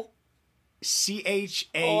Ogle?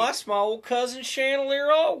 C-H-A... Oh, that's my old cousin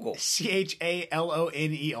Chandelier Ogle. C-H-A-L-O-N-E-R,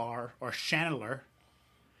 or Chandler.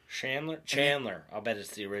 Chandler. I'll bet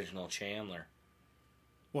it's the original Chandler.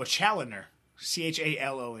 Well, Challoner.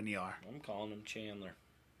 C-H-A-L-O-N-E-R. I'm calling him Chandler.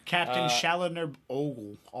 Captain Challoner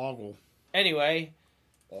Ogle. Anyway,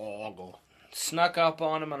 snuck up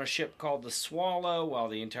on him on a ship called the Swallow while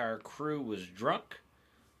the entire crew was drunk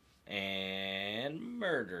and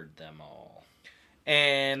murdered them all.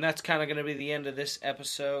 And that's kind of going to be the end of this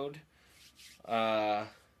episode.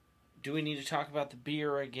 Do we need to talk about the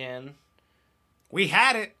beer again? We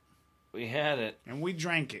had it. We had it. And we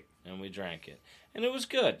drank it. And it was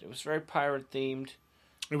good. It was very pirate themed.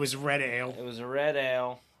 It was red ale. It was a red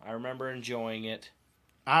ale. I remember enjoying it.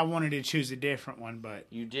 I wanted to choose a different one, but...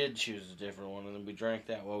 You did choose a different one, and then we drank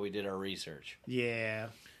that while we did our research. Yeah.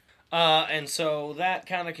 And so that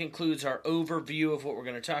kind of concludes our overview of what we're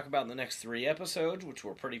going to talk about in the next 3 episodes, which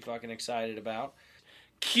we're pretty fucking excited about.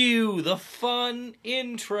 Cue the fun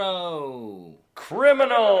intro.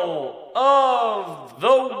 Criminal of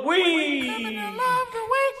the Week.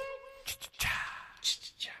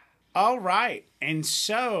 All right. And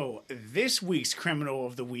so this week's Criminal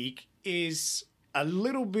of the Week is a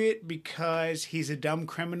little bit because he's a dumb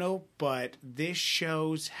criminal, but this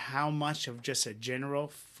shows how much of just a general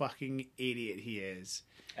fucking idiot he is.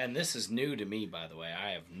 And this is new to me, by the way.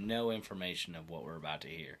 I have no information of what we're about to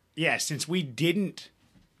hear. Yeah, since we didn't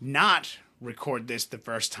not record this the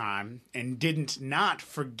first time and didn't not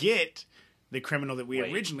forget the criminal that we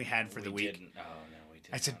originally had for the week. Didn't. Oh, no, we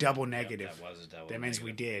didn't. That's a double negative. That was a double That means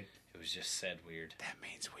we did. It was just said weird. That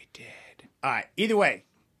means we did. All right, either way.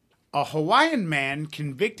 A Hawaiian man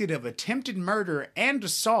convicted of attempted murder and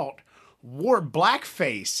assault wore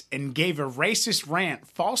blackface and gave a racist rant,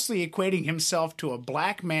 falsely equating himself to a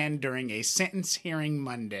black man during a sentence hearing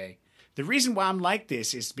Monday. The reason why I'm like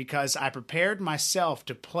this is because I prepared myself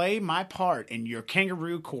to play my part in your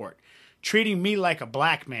kangaroo court, treating me like a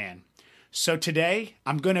black man. So today,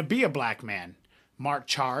 I'm going to be a black man. Mark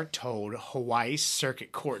Char told Hawaii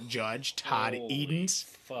Circuit Court Judge Todd Edens.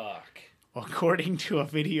 Fuck. According to a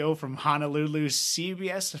video from Honolulu's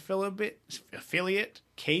CBS affiliate,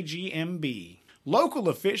 KGMB. Local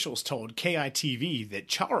officials told KITV that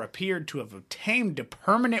Char appeared to have obtained a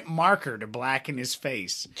permanent marker to blacken his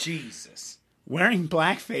face. Jesus. Wearing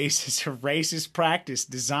blackface is a racist practice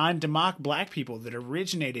designed to mock black people that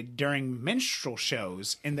originated during minstrel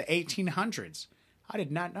shows in the 1800s. I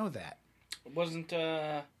did not know that. Isn't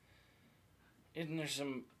there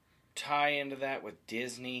some tie into that with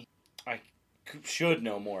Disney? I should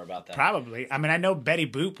know more about that. Probably. I mean, I know Betty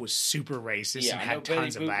Boop was super racist and I know had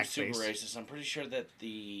tons of Betty Boop blackface. was super racist. I'm pretty sure that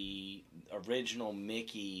the original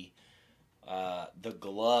Mickey, the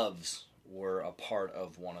gloves were a part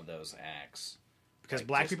of one of those acts. Because like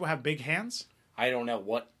black people have big hands? I don't know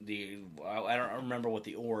what I don't remember what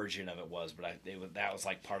the origin of it was, but that was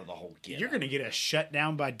like part of the whole get. You're going to get us shut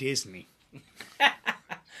down by Disney.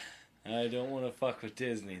 I don't want to fuck with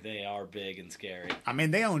Disney. They are big and scary. I mean,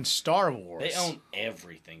 they own Star Wars. They own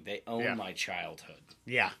everything. They own my childhood.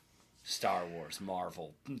 Yeah. Star Wars,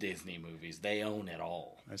 Marvel, Disney movies. They own it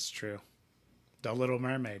all. That's true. The Little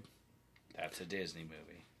Mermaid. That's a Disney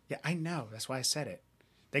movie. Yeah, I know. That's why I said it.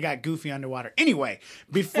 They got goofy underwater. Anyway,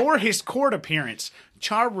 before his court appearance,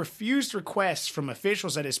 Char refused requests from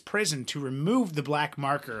officials at his prison to remove the black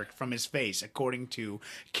marker from his face, according to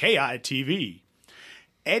KITV.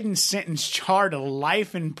 Eden sentenced Char to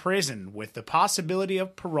life in prison with the possibility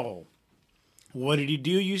of parole. What did he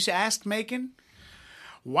do, you ask, Macon?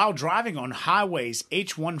 While driving on Highway's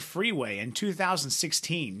H1 freeway in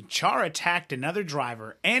 2016, Char attacked another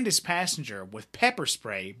driver and his passenger with pepper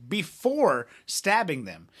spray before stabbing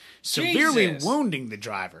them, severely wounding the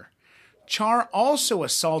driver. Char also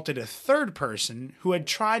assaulted a third person who had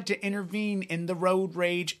tried to intervene in the road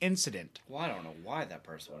rage incident. Well, I don't know why that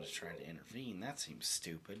person was trying to intervene. That seems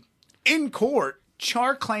stupid. In court,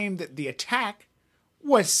 Char claimed that the attack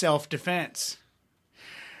was self-defense.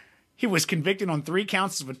 He was convicted on 3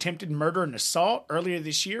 counts of attempted murder and assault earlier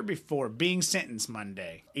this year before being sentenced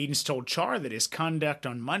Monday. Edens told Char that his conduct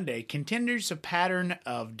on Monday continues a pattern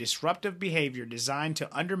of disruptive behavior designed to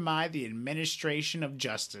undermine the administration of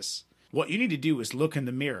justice. What you need to do is look in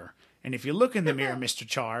the mirror. And if you look in the mirror, Mr.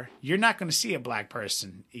 Char, you're not going to see a black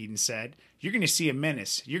person, Eden said. You're going to see a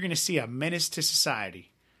menace. You're going to see a menace to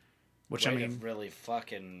society. Which, Way I mean, to really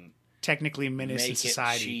fucking technically menace to make it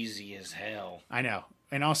society. cheesy as hell. I know.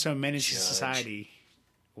 And also menace to Judge. society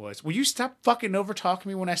was... Will you stop fucking over-talking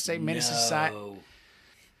me when I say menace to society?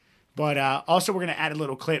 But also we're going to add a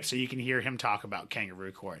little clip so you can hear him talk about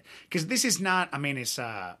kangaroo court. Because this is not... I mean, it's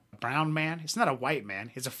a brown man. It's not a white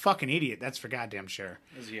man. It's a fucking idiot. That's for goddamn sure.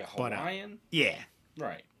 Is he a But, Hawaiian? Yeah.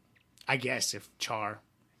 Right. I guess if Char...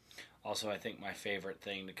 Also, I think my favorite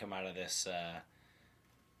thing to come out of this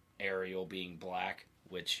Ariel being black,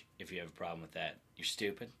 which, if you have a problem with that, you're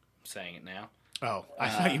stupid. I'm saying it now. Oh, I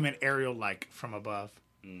thought you meant Ariel, like, from above.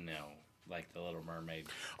 No, like the Little Mermaid.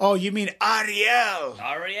 Oh, you mean Ariel!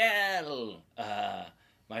 Ariel!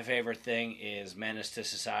 My favorite thing is Menace to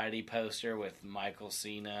Society poster with Michael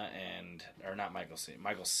Cera and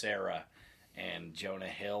Jonah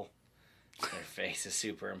Hill. Their face is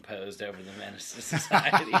superimposed over the Menace to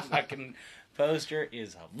Society fucking poster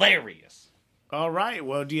is hilarious. All right.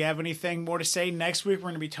 Well, do you have anything more to say? Next week, we're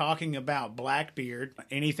going to be talking about Blackbeard.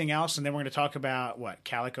 Anything else? And then we're going to talk about, what,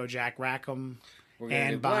 Calico Jack Rackham We're going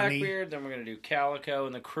to do Bonnie. Blackbeard, then we're going to do Calico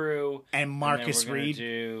and the Crew. And Marcus and then we're Reed. Going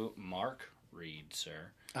to do Mark Reed,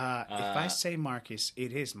 sir. If I say Marcus,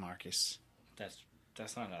 it is Marcus. That's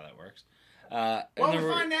not how that works. Well,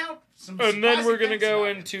 we'll find out. And then we're going to go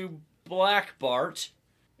into Black Bart.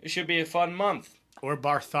 It should be a fun month. Or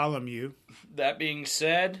Bartholomew. That being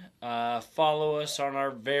said, follow us on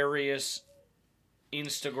our various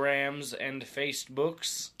Instagrams and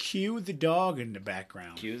Facebooks. Cue the dog in the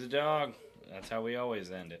background. Cue the dog. That's how we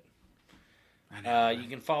always end it. I know, right? You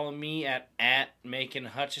can follow me at Macon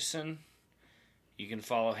Hutchison. You can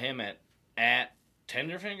follow him at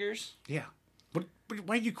Tenderfingers. Yeah. But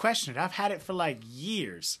why do you question it? I've had it for like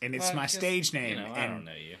years, and it's my stage name. You know, I don't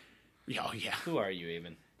know you. Oh, yeah. Who are you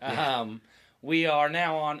even? Yeah. We are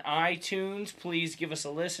now on iTunes. Please give us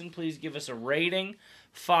a listen. Please give us a rating.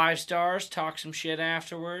 5 stars. Talk some shit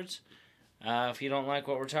afterwards. If you don't like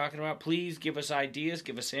what we're talking about, please give us ideas.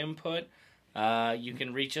 Give us input. You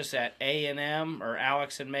can reach us at A&M or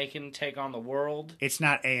Alex and Macon Take on the World. It's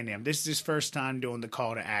not A&M. This is his first time doing the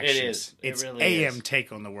call to action. It is. It's really AM is.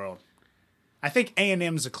 Take on the World. I think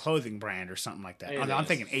A&M is a clothing brand or something like that. I'm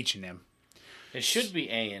thinking H&M. It should be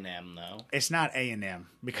A&M, though. It's not A&M.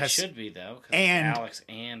 Because It should be, though, because and- it's Alex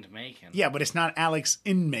and Macon. Yeah, but it's not Alex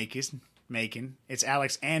in Macon. It's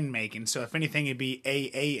Alex and Macon. So if anything, it'd be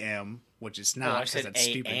AAM, which is I not because said that's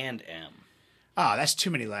A stupid. and M. Oh, that's too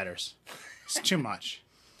many letters. It's too much.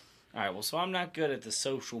 All right, well, so I'm not good at the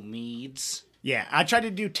social meds. Yeah, I tried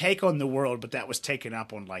to do Take on the World, but that was taken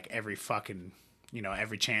up on like every fucking,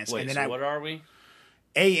 every chance. Wait, and then so what are we?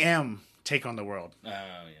 AM Take on the World. Oh,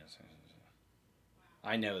 yes.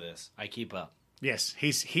 I know this. I keep up. Yes,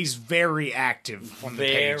 he's very active on the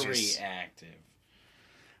pages. Very active.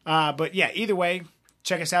 But yeah, either way,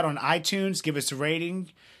 check us out on iTunes. Give us a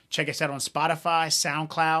rating. Check us out on Spotify,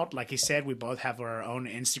 SoundCloud. Like he said, we both have our own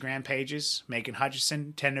Instagram pages. Macon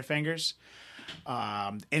Hutchison, Tenderfingers.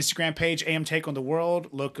 Instagram page, AM Take on the World.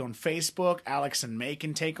 Look on Facebook, Alex and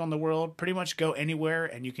Macon Take on the World. Pretty much go anywhere,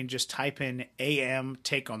 and you can just type in AM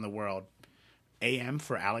Take on the World. AM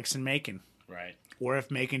for Alex and Macon. Right. Or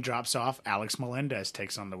if Macon drops off, Alex Melendez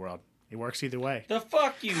takes on the world. It works either way. The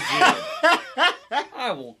fuck you did.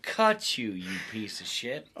 I will cut you, you piece of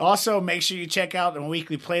shit. Also, make sure you check out the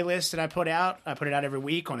weekly playlist that I put out. I put it out every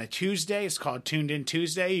week on a Tuesday. It's called Tuned In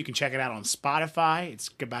Tuesday. You can check it out on Spotify.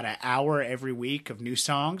 It's about an hour every week of new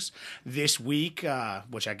songs. This week,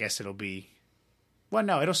 which I guess it'll be... Well,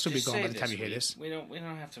 no, it'll still Just be going say by the time you hear week. this. We don't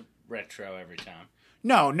have to retro every time.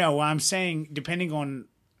 No, I'm saying depending on...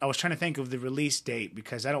 I was trying to think of the release date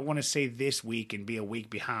because I don't want to say this week and be a week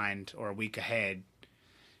behind or a week ahead,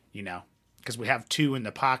 because we have 2 in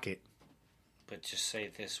the pocket. But just say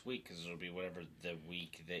this week because it'll be whatever the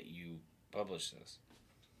week that you publish this.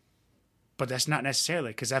 But that's not necessarily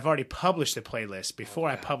because I've already published the playlist before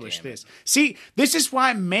I publish this. See, this is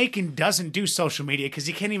why Macon doesn't do social media because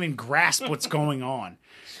he can't even grasp what's going on.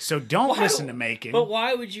 So don't listen to Macon. But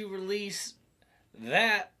why would you release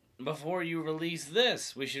that before you release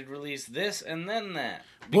this? We should release this and then that.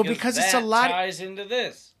 Because it's a lot. Ties into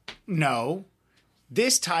this. No,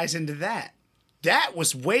 this ties into that. That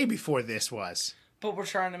was way before this was. But we're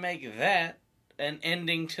trying to make that an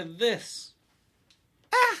ending to this.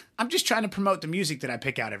 I'm just trying to promote the music that I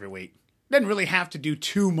pick out every week. Doesn't really have to do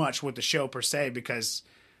too much with the show per se because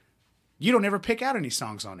you don't ever pick out any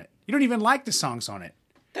songs on it. You don't even like the songs on it.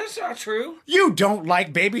 That's not true. You don't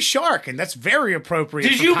like Baby Shark, and that's very appropriate.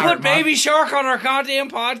 Did you put Baby Shark on our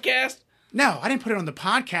goddamn podcast? No, I didn't put it on the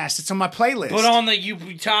podcast. It's on my playlist.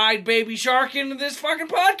 You tied Baby Shark into this fucking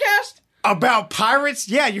podcast? About pirates?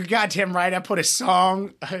 Yeah, you're goddamn right. I put a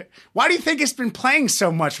song. Why do you think it's been playing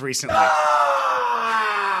so much recently?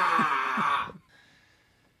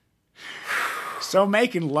 So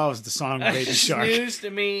Macon loves the song Baby Shark. It's news to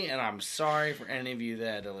me, and I'm sorry for any of you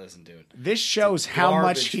that had to listen to it. This shows how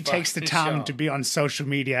much he takes the time to be on social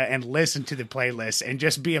media and listen to the playlist and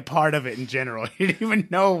just be a part of it in general. He didn't even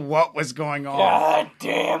know what was going on. God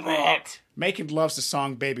damn it. Macon loves the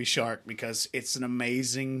song Baby Shark because it's an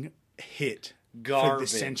amazing hit Garbage. for the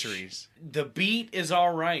centuries. The beat is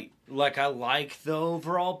all right. Like, I like the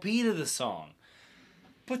overall beat of the song.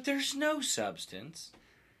 But there's no substance.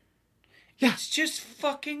 Yeah. It's just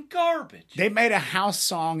fucking garbage. They made a house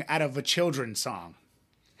song out of a children's song.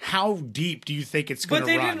 How deep do you think it's going to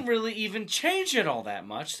run? But they didn't really even change it all that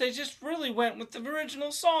much. They just really went with the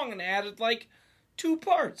original song and added, 2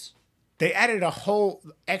 parts. They added a whole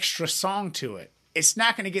extra song to it. It's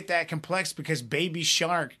not going to get that complex because Baby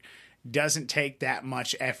Shark doesn't take that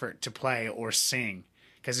much effort to play or sing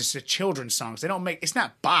because it's a children's song. They don't make... It's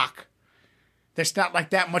not Bach. There's not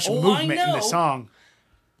that much movement in the song.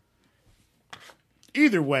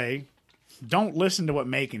 Either way, don't listen to what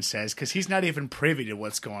Macon says because he's not even privy to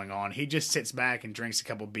what's going on. He just sits back and drinks a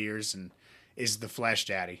couple beers and is the flesh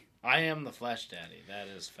daddy. I am the flesh daddy. That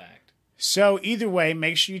is fact. So either way,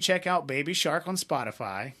 make sure you check out Baby Shark on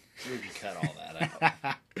Spotify. We can cut all that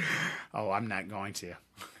out. Oh, I'm not going to.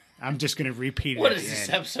 I'm just going to repeat it. What is this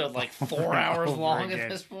episode, 4 hours long at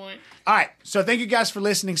this point? All right. So thank you guys for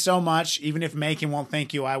listening so much. Even if Macon won't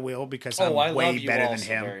thank you, I will because I'm way better than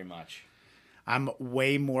him. Very much. I'm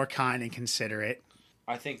way more kind and considerate.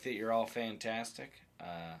 I think that you're all fantastic,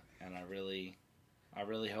 and I really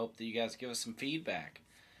hope that you guys give us some feedback.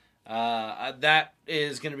 That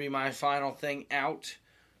is going to be my final thing out.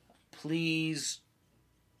 Please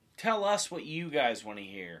tell us what you guys want to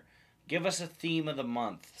hear. Give us a theme of the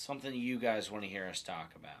month, something you guys want to hear us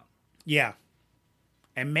talk about. Yeah,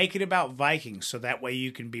 and make it about Vikings so that way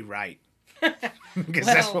you can be right. Because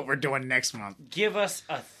that's what we're doing next month. Give us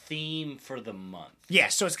a theme for the month. Yeah,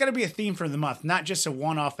 so it's got to be a theme for the month, not just a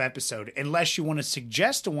one-off episode, unless you want to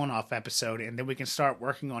suggest a one-off episode, and then we can start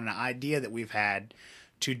working on an idea that we've had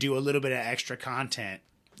to do a little bit of extra content,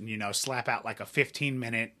 slap out a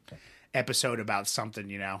 15-minute episode about something,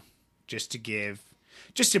 just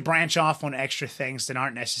to branch off on extra things that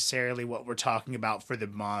aren't necessarily what we're talking about for the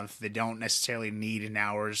month, that don't necessarily need an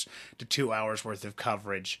hours to 2 hours worth of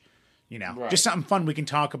coverage. Right. Just something fun we can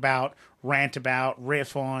talk about, rant about,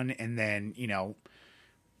 riff on, and then,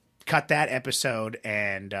 cut that episode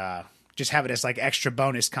and just have it as extra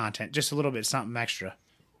bonus content. Just a little bit something extra.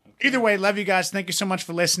 Okay. Either way, love you guys. Thank you so much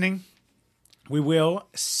for listening. We will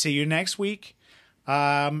see you next week.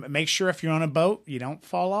 Make sure if you're on a boat, you don't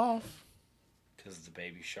fall off. Because the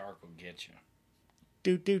Baby Shark will get you.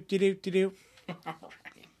 Do.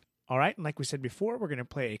 All right. Like we said before, we're going to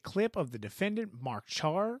play a clip of the defendant, Mark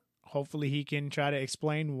Char. Hopefully he can try to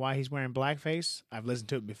explain why he's wearing blackface. I've listened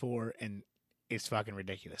to it before, and it's fucking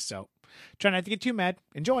ridiculous. So try not to get too mad.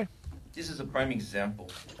 Enjoy. This is a prime example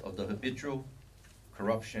of the habitual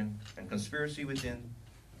corruption and conspiracy within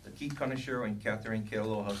the Keith Conisher and Catherine K.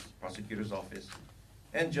 Aloha's prosecutor's office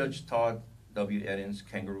and Judge Todd W. Eden's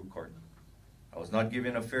Kangaroo Court. I was not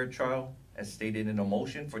given a fair trial as stated in a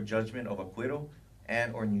motion for judgment of acquittal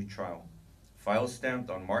and or new trial, file stamped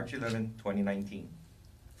on March 11, 2019.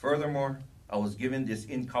 Furthermore, I was given this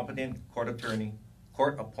incompetent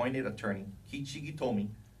court-appointed attorney, Keith Shigitomi,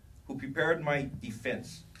 who prepared my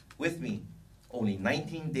defense with me only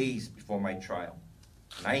 19 days before my trial.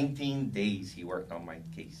 19 days he worked on my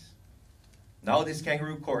case. Now this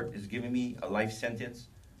kangaroo court is giving me a life sentence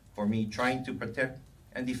for me trying to protect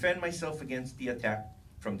and defend myself against the attack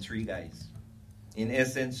from 3 guys. In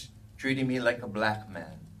essence, treating me like a black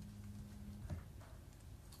man.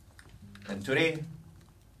 And today,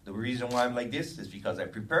 the reason why I'm like this is because I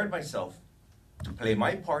prepared myself to play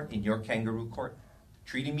my part in your kangaroo court,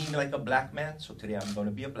 treating me like a black man, so today I'm going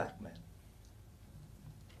to be a black man.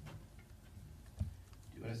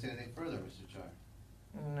 Do you want to say anything further, Mr. Char?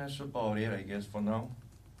 That's about it, I guess, for now.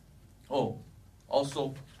 Oh,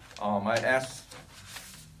 also, I asked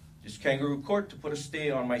this kangaroo court to put a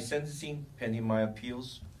stay on my sentencing pending my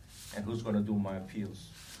appeals. And who's going to do my appeals?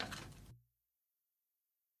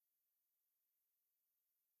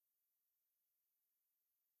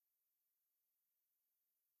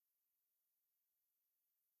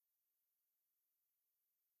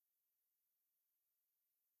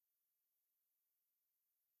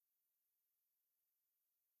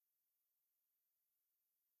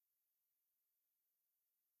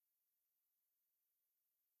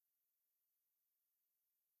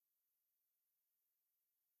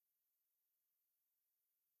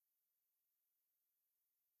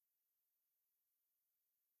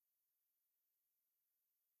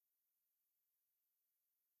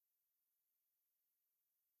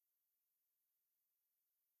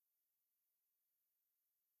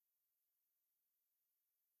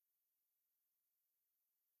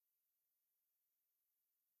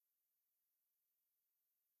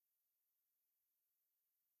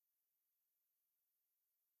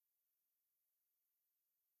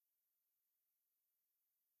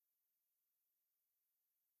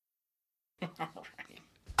 All right.